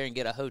go up there and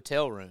get a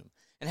hotel room?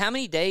 And how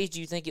many days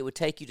do you think it would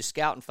take you to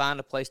scout and find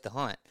a place to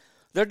hunt?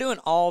 They're doing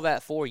all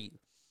that for you.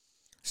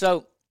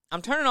 So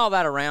I'm turning all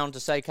that around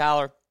to say,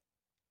 Kyler,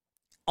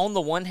 on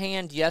the one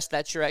hand, yes,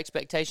 that's your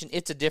expectation.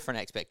 It's a different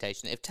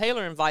expectation. If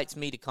Taylor invites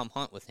me to come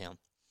hunt with him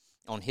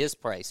on his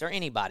place, or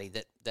anybody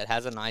that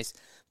has a nice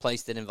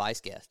place that invites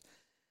guests,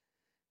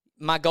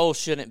 my goal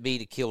shouldn't be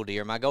to kill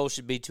deer. My goal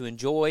should be to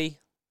enjoy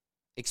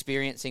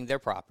experiencing their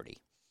property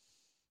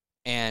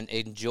and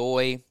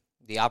enjoy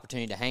the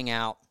opportunity to hang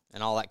out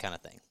and all that kind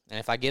of thing. And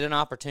if I get an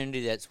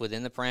opportunity that's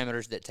within the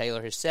parameters that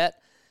Taylor has set,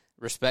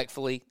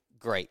 respectfully,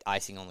 great,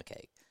 icing on the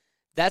cake.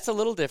 That's a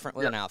little different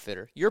with an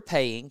outfitter. You're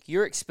paying,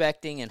 you're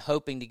expecting and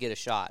hoping to get a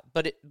shot.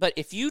 But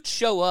if you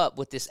show up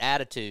with this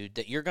attitude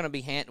that you're going to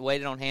be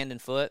waited on hand and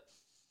foot,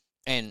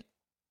 and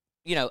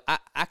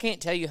I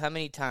can't tell you how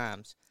many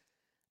times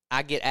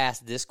I get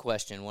asked this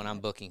question when I'm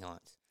booking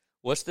hunts.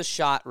 What's the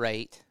shot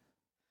rate?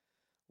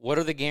 What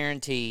are the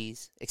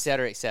guarantees, et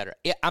cetera, et cetera?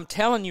 I'm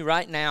telling you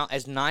right now,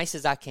 as nice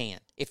as I can,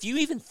 if you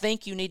even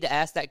think you need to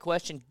ask that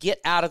question,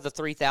 get out of the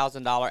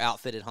 $3,000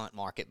 outfitted hunt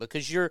market,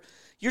 because you're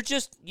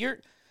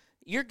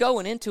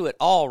going into it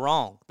all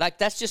wrong. Like,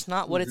 that's just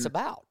not what it's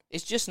about.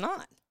 It's just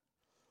not.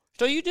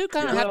 So you do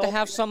kind of have to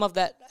have some of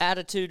that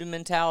attitude and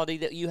mentality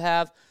that you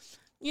have.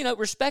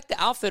 Respect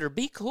the outfitter.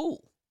 Be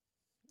cool.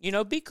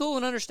 Be cool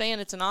and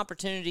understand it's an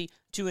opportunity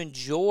to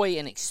enjoy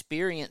and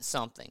experience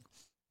something.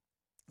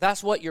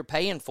 That's what you're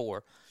paying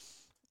for,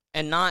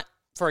 and not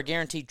for a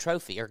guaranteed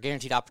trophy or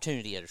guaranteed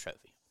opportunity at a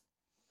trophy.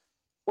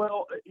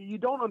 Well, you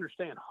don't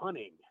understand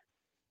hunting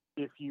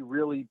if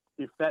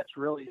that's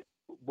really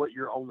what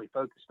you're only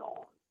focused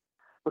on,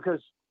 because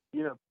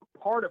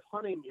part of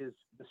hunting is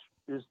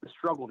the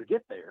struggle to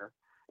get there,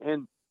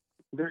 and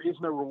there is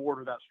no reward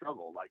without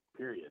struggle. Like,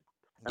 period.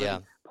 I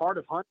mean, part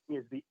of hunting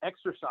is the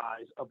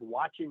exercise of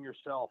watching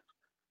yourself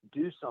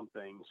do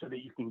something so that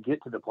you can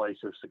get to the place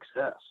of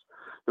success.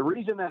 The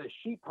reason that a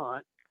sheep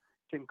hunt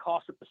can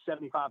cost up to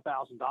 $75,000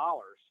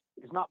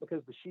 is not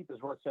because the sheep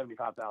is worth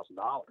 $75,000.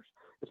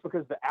 It's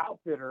because the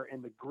outfitter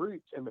and the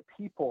groups and the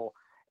people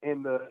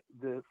and the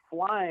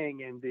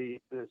flying and the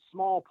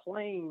small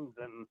planes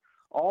and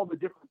all the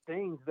different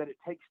things that it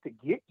takes to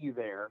get you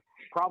there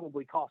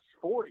probably costs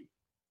 40.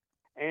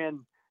 And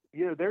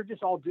they're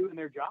just all doing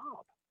their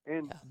job.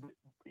 And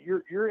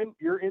you're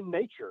in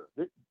nature.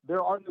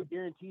 There are no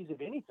guarantees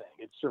of anything.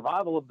 It's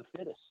survival of the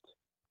fittest.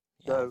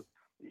 So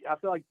I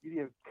feel like,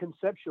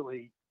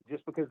 conceptually,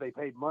 just because they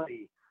paid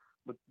money,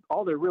 but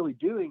all they're really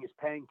doing is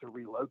paying to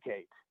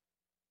relocate.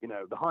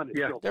 The hunt is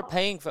still they're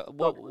paying for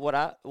what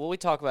we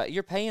talk about.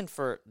 You're paying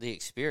for the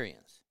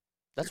experience.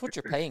 That's what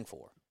you're paying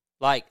for.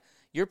 Like,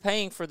 you're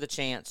paying for the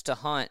chance to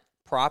hunt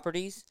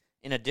properties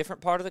in a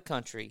different part of the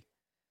country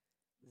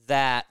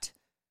that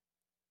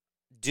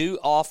do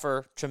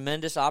offer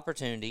tremendous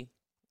opportunity,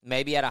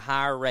 maybe at a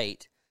higher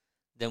rate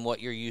than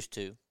what you're used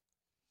to.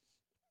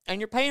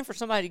 And you're paying for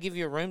somebody to give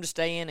you a room to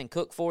stay in and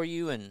cook for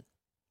you and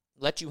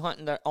let you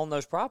hunt on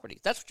those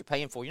properties. That's what you're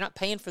paying for. You're not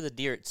paying for the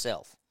deer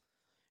itself.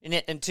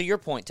 And to your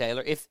point,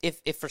 Taylor,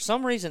 if for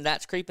some reason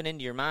that's creeping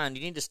into your mind,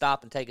 you need to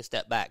stop and take a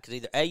step back, because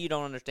either A, you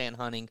don't understand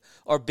hunting,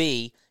 or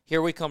B,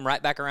 here we come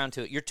right back around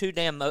to it. You're too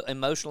damn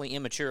emotionally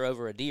immature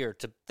over a deer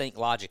to think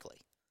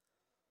logically.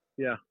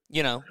 Yeah.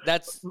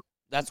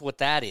 That's what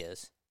that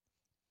is.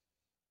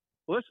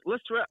 Let's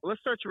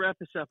start to wrap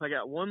this up. I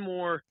got one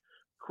more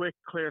quick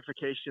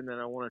clarification that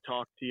I want to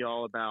talk to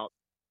y'all about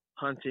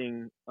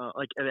hunting,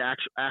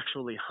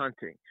 actually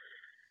hunting.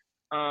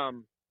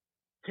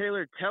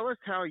 Taylor, tell us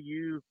how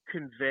you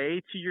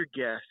convey to your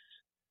guests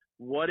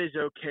what is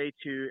okay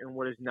to and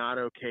what is not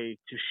okay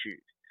to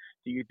shoot.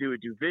 Do you do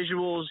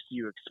visuals? Do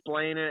you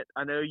explain it?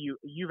 I know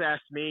you've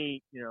asked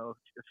me, a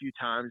few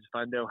times if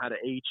I know how to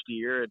age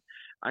deer, and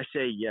I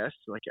say yes.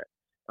 Like,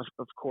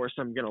 of course,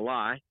 I'm gonna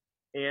lie,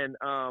 and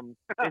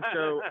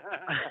so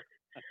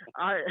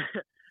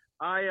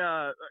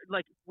I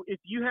like, if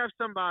you have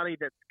somebody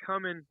that's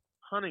coming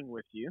hunting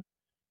with you,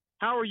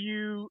 how are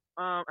you?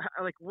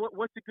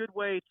 What's a good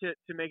way to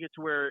make it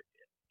to where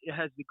it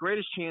has the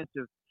greatest chance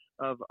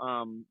of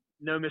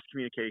no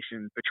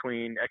miscommunication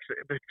between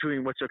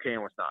what's okay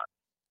and what's not?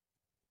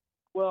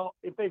 Well,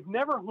 if they've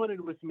never hunted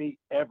with me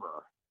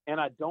ever, and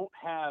I don't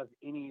have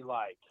any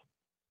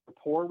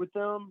rapport with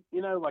them,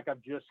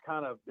 I've just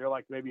they're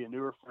like maybe a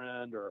newer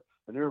friend or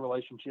a newer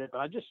relationship,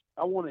 and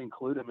I want to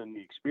include them in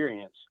the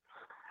experience.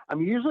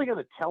 I'm usually going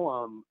to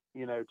tell them,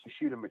 to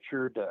shoot a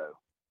mature doe.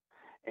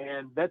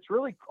 And that's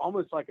really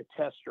almost like a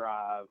test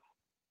drive,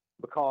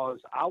 because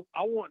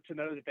I want to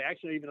know that they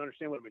actually even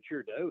understand what a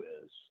mature doe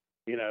is.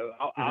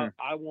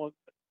 I want,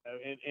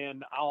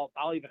 and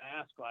I'll even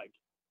ask,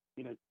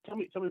 tell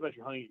me about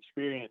your hunting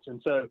experience.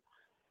 And so,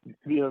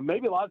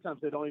 maybe a lot of times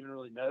they don't even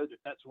really know that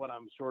that's what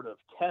I'm sort of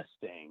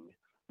testing.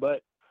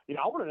 But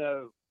I want to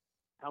know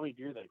how many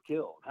deer they've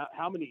killed,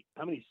 how many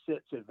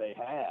sits have they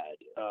had,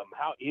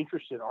 how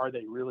interested are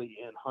they really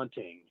in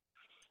hunting,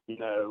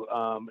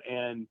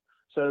 and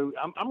so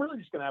I'm really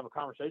just going to have a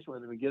conversation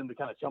with them and get them to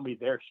kind of tell me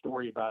their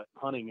story about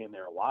hunting in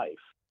their life,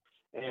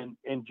 and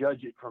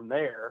judge it from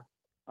there.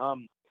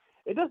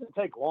 It doesn't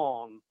take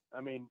long.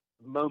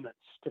 Moments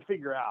to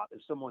figure out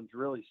if someone's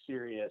really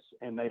serious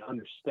and they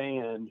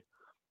understand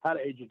how to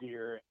age a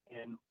deer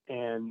and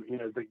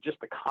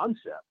just the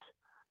concept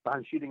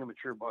behind shooting a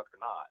mature buck or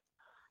not.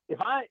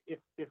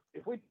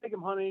 If we take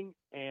them hunting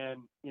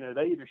and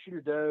they either shoot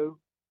a doe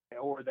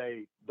or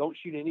they don't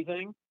shoot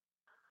anything,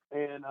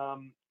 and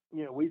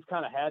we've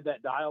kind of had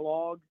that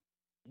dialogue,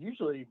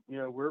 usually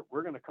we're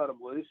going to cut them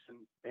loose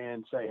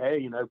and say,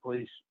 hey,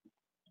 please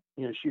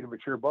shoot a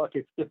mature buck.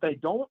 If they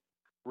don't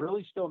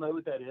really still know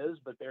what that is,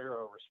 but they're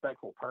a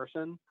respectful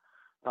person,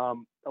 a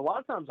lot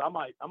of times I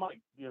might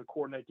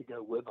coordinate to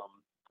go with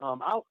them.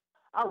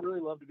 I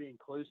really love to be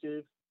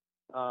inclusive.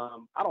 I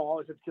don't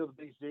always have to kill the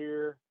biggest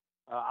deer.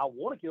 I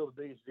want to kill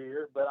the biggest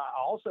deer, but I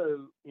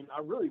also, I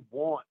really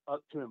want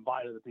to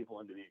invite other people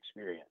into the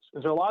experience.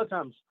 And so a lot of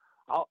times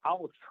I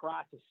will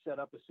try to set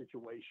up a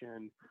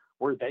situation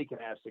where they can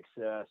have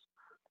success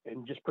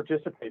and just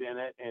participate in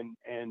it and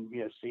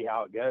see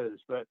how it goes.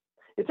 But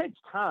it takes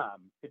time.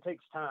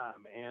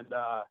 And,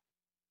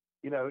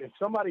 if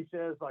somebody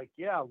says like,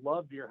 yeah, I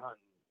love deer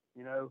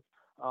hunting,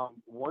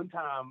 one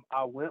time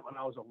I went when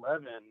I was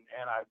 11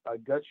 and I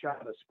gut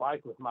shot a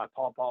spike with my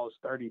Pawpaw's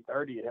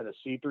 30-30. It had a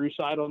see-through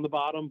sight on the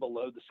bottom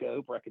below the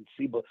scope where I could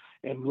see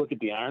and look at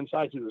the iron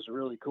sights. It was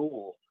really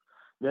cool.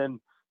 Then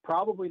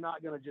probably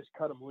not going to just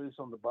cut them loose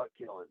on the buck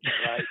killing,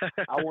 right?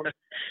 I want to,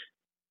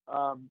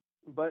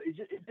 but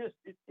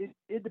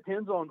it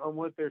depends on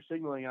what they're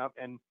signaling up.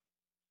 And,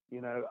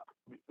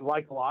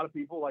 like a lot of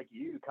people like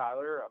you,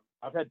 Kyler,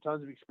 I've had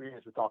tons of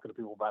experience with talking to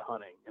people about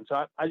hunting. And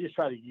so I just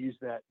try to use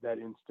that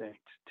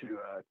instinct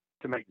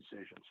to make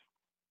decisions.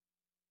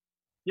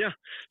 Yeah.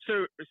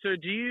 So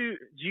do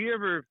you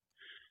ever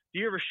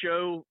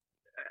show,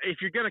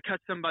 if you're going to cut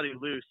somebody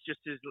loose, just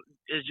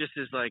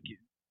as like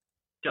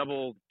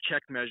double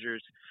check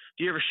measures,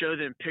 do you ever show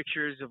them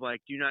pictures of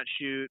like, do not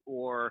shoot,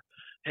 or,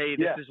 hey,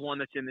 this is one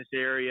that's in this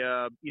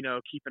area,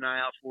 keep an eye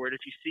out for it. If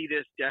you see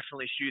this,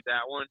 definitely shoot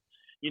that one,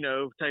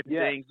 type of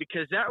thing,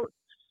 because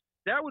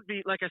that would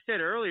be, like I said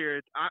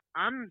earlier,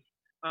 I'm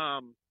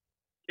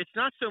it's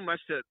not so much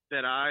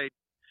that I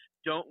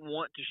don't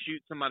want to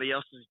shoot somebody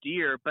else's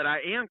deer, but I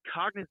am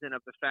cognizant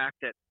of the fact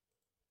that,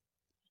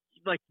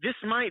 like, this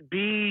might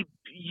be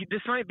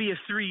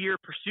a 3-year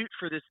pursuit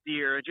for this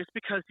deer. And just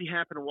because he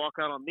happened to walk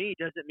out on me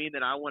doesn't mean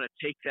that I want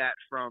to take that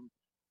from,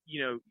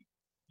 you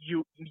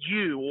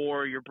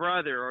or your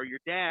brother or your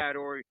dad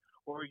or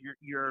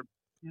your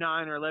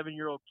 9 or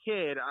 11-year-old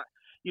kid.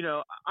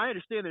 I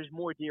understand there's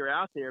more deer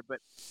out there, but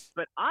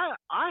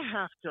I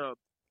have to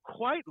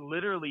quite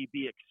literally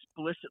be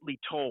explicitly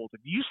told,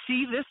 if you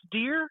see this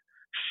deer,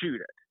 shoot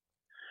it.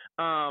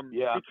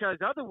 Because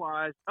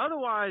otherwise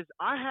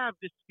I have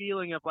this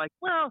feeling of like,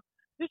 well,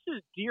 this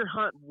is deer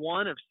hunt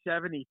 1 of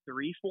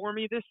 73 for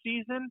me this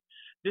season.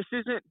 This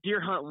isn't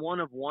deer hunt 1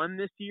 of 1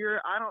 this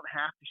year. I don't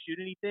have to shoot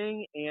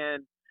anything.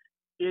 And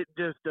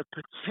the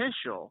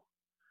potential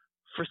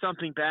for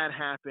something bad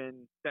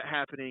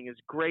happening is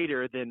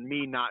greater than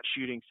me not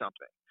shooting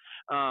something.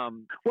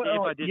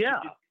 If I did,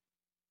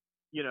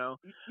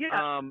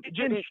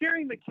 and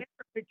sharing the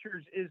camera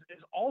pictures is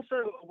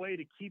also a way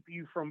to keep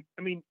you from,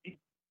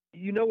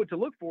 what to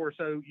look for,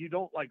 so you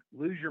don't like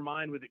lose your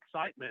mind with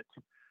excitement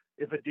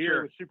if a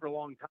deer with super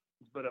long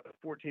tines but a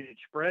 14-inch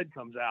spread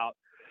comes out,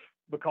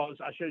 because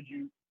I showed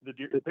you the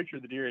picture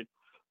of the deer, and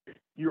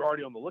you're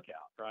already on the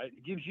lookout, right?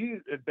 It gives you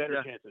a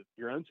better chance of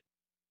your own.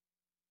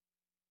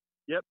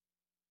 Yep.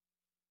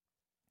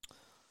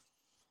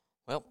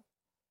 Well,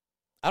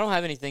 I don't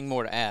have anything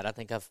more to add. I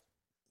think I've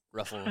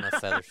ruffled enough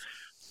feathers.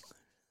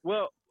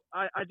 Well,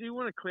 I do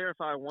want to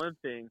clarify one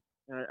thing.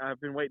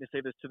 I've been waiting to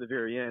say this to the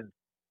very end.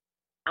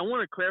 I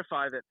want to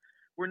clarify that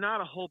we're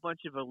not a whole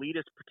bunch of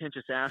elitist,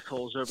 pretentious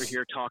assholes over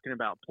here talking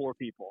about poor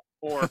people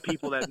or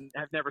people that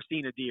have never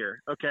seen a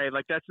deer. Okay,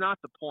 like, that's not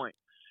the point.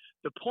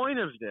 The point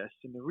of this,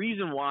 and the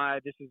reason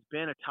why this has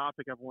been a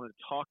topic I've wanted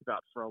to talk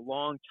about for a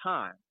long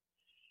time,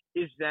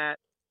 is that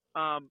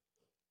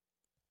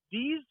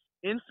these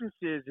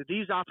instances,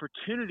 these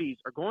opportunities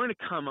are going to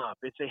come up.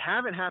 If they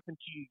haven't happened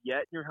to you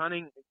yet, you're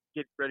hunting,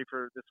 get ready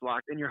for this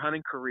lock, in your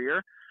hunting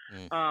career.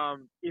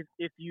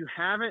 If you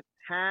haven't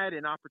had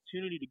an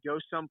opportunity to go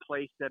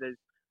someplace that is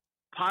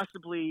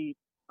possibly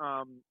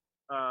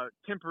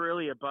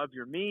temporarily above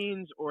your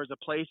means, or is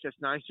a place that's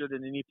nicer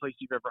than any place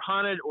you've ever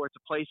hunted, or it's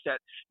a place that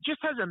just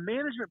has a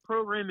management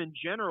program in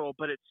general,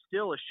 but it's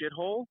still a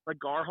shithole, a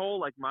gar hole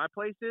like my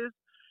place is,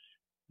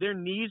 there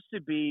needs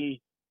to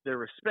be the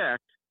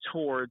respect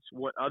towards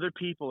what other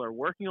people are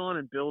working on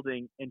and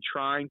building and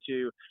trying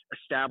to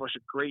establish a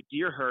great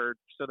deer herd,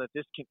 so that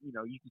this can, you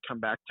can come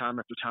back time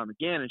after time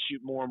again and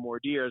shoot more and more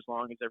deer, as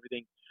long as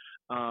everything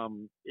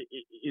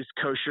is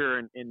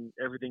kosher and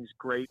everything's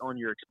great on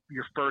your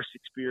first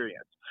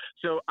experience.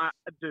 So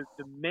the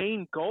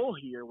main goal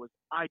here was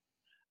I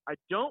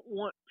don't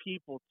want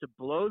people to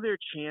blow their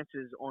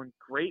chances on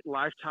great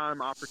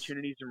lifetime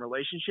opportunities and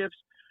relationships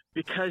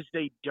because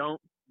they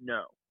don't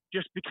know,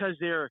 just because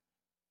they're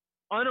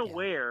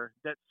unaware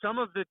that some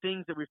of the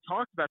things that we've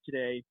talked about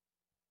today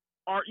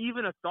are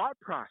even a thought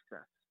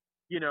process,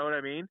 you know what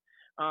I mean?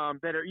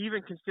 That are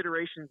even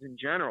considerations in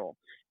general.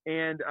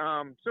 And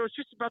so it's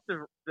just about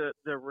the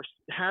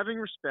having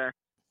respect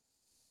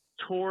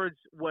towards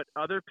what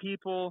other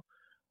people,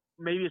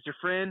 maybe it's a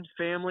friend,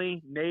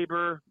 family,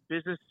 neighbor,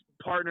 business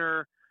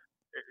partner,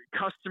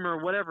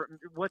 customer, whatever,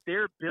 what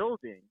they're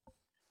building.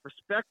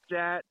 Respect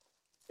that,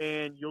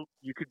 and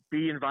you could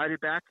be invited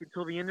back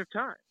until the end of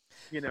time,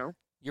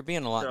 You're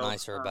being a lot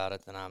nicer about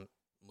it than I'm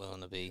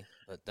willing to be,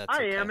 but that's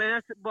I okay. am,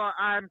 and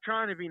I'm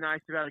trying to be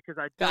nice about it,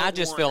 because I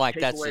just feel like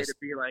that's just to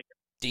be like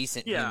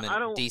decent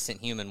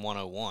human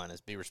 101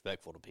 is be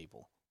respectful to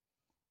people.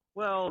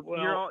 Well,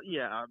 you're all,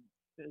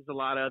 there's a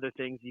lot of other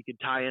things you could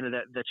tie into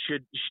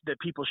that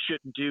people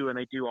shouldn't do, and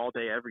they do all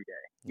day, every day.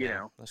 You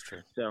know, that's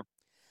true. So,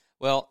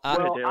 well, I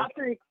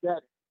think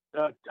that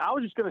I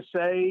was just going to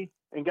say,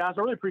 and guys,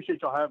 I really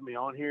appreciate y'all having me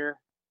on here.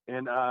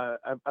 And I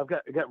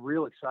got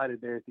real excited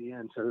there at the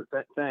end, so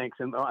thanks.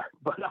 And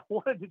but I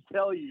wanted to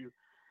tell you,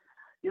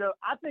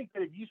 I think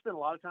that if you spend a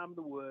lot of time in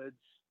the woods,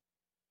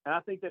 and I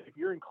think that if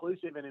you're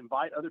inclusive and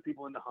invite other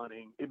people into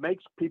hunting, it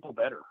makes people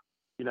better.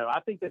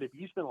 I think that if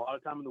you spend a lot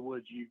of time in the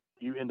woods,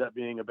 you end up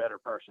being a better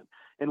person.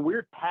 And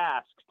we're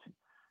tasked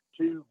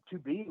to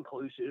be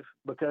inclusive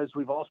because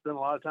we've all spent a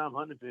lot of time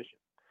hunting and fishing.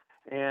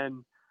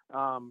 And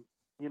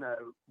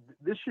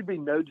this should be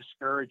no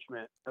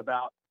discouragement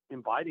about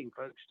inviting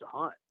folks to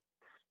hunt.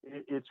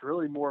 It's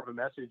really more of a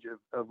message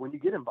of when you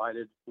get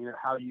invited,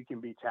 how you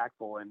can be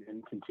tactful and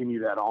continue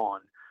that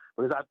on.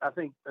 Because I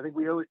think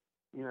we owe it,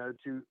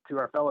 to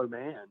our fellow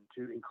man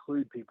to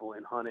include people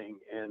in hunting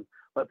and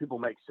let people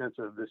make sense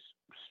of this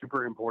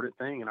super important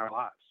thing in our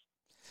lives.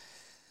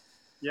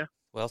 Yeah.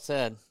 Well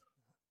said.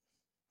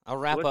 I'll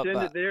wrap up. Let's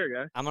end it there,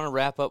 guys. I'm going to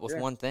wrap up with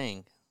one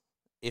thing.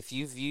 If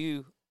you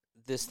view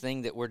this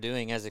thing that we're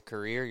doing as a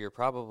career, you're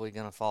probably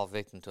going to fall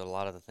victim to a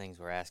lot of the things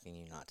we're asking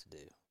you not to do.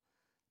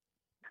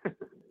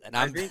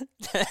 And you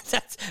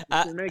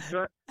make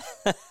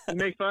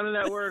fun of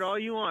that word all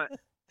you want.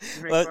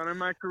 You make fun of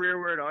my career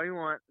word all you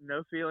want.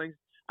 No feelings.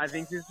 I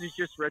think this is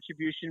just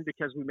retribution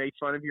because we made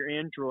fun of your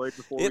Android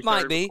before we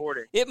started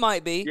recording. It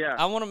might be. Yeah.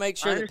 I want to make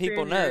sure that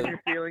people know.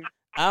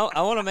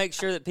 I want to make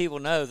sure that people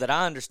know that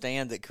I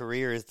understand that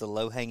career is the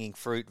low-hanging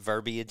fruit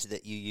verbiage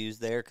that you use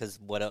there, because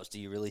what else do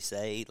you really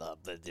say?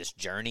 This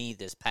journey,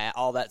 this path,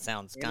 all that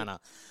sounds kind of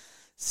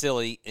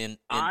silly in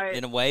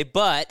a way.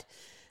 But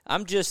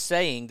I'm just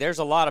saying there's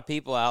a lot of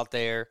people out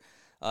there,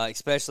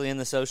 especially in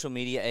the social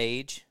media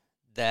age,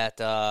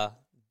 that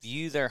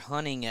view their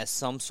hunting as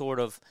some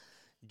sort of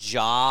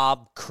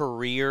job,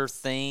 career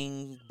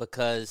thing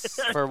because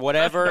for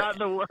whatever. That's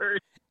not the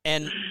word.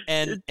 And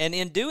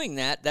in doing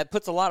that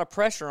puts a lot of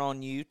pressure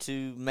on you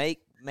to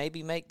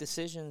maybe make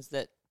decisions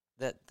that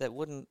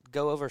wouldn't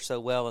go over so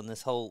well in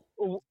this whole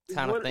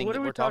kind of thing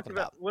that we're talking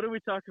about. What did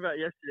we talk about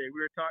yesterday?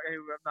 We were talking.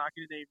 I'm not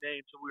going to name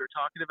names, but we were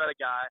talking about a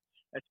guy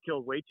that's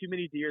killed way too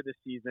many deer this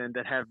season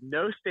that have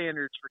no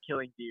standards for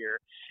killing deer,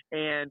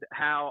 and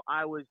how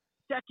I was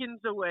seconds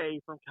away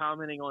from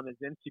commenting on his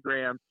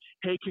Instagram,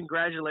 "Hey,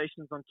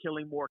 congratulations on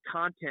killing more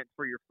content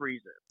for your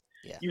freezer.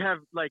 Yeah. You have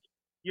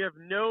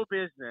no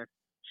business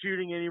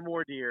shooting any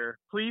more deer.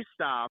 Please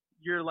stop.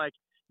 You're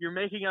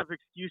making up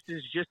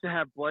excuses just to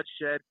have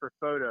bloodshed for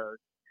photos,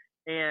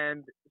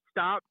 and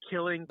stop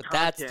killing content.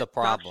 That's the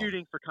problem. Stop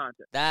shooting for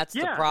content. That's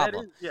the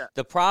problem.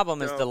 The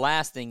problem is the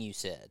last thing you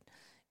said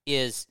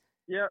is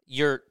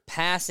you're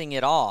passing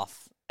it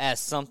off as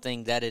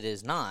something that it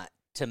is not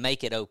to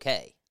make it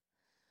okay.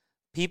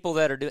 People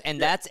that are doing, and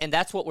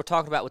that's what we're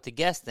talking about with the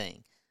guest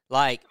thing.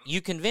 Like,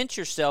 you convince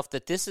yourself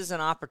that this is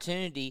an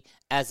opportunity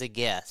as a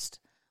guest,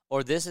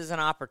 or this is an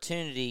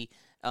opportunity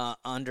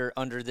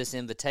under this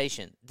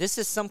invitation. This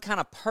is some kind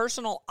of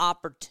personal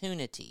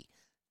opportunity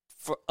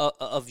for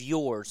of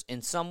yours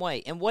in some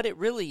way. And what it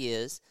really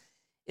is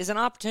an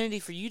opportunity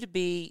for you to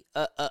be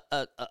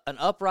an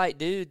upright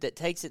dude that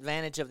takes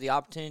advantage of the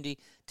opportunity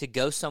to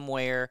go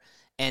somewhere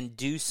and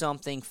do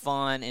something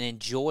fun and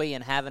enjoy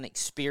and have an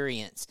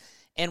experience.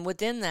 And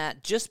within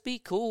that, just be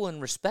cool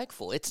and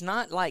respectful. It's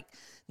not like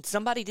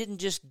somebody didn't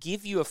just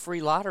give you a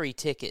free lottery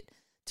ticket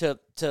to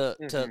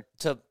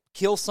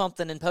kill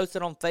something and post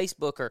it on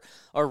Facebook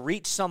or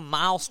reach some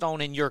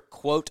milestone in your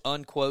quote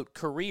unquote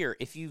career.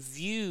 If you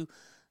view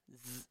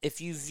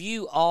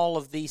all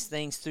of these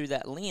things through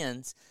that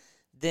lens,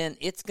 then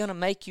it's going to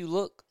make you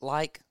look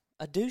like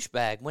a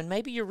douchebag when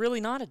maybe you're really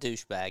not a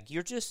douchebag.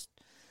 You're just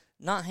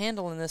not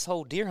handling this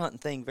whole deer hunting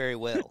thing very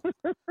well.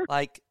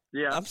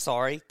 I'm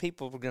sorry.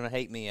 People are going to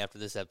hate me after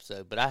this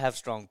episode, but I have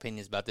strong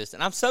opinions about this.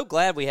 And I'm so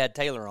glad we had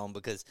Taylor on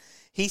because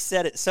he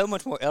said it so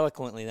much more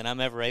eloquently than I'm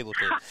ever able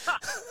to.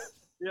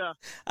 Yeah.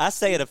 I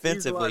say it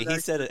offensively. He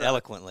said it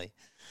eloquently.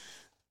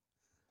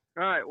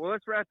 All right. Well,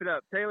 let's wrap it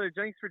up. Taylor,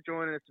 thanks for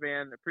joining us,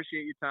 man.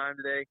 Appreciate your time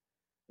today.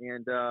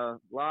 And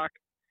Locke,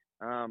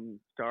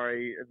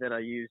 sorry that I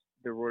used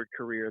the word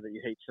career that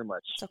you hate so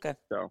much. It's okay.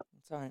 So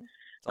it's all right.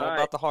 It's all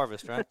about the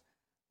harvest, right?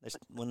 Guys,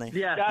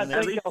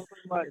 at least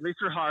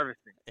we're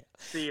harvesting. Yeah.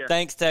 See ya.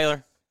 Thanks,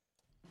 Taylor.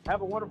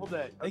 Have a wonderful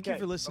day. Thank you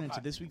for listening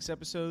to this week's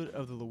episode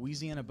of the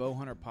Louisiana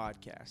Bowhunter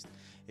Podcast.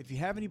 If you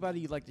have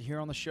anybody you'd like to hear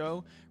on the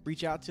show,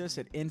 reach out to us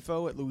at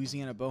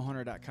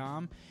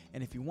info@louisianabowhunter.com.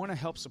 And if you want to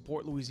help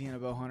support Louisiana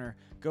Bowhunter,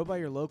 go by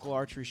your local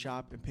archery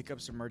shop and pick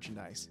up some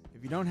merchandise.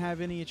 If you don't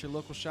have any at your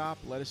local shop,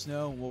 let us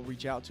know and we'll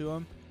reach out to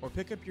them. Or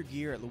pick up your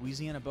gear at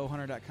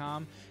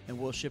louisianabowhunter.com and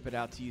we'll ship it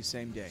out to you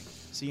same day.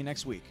 See you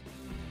next week.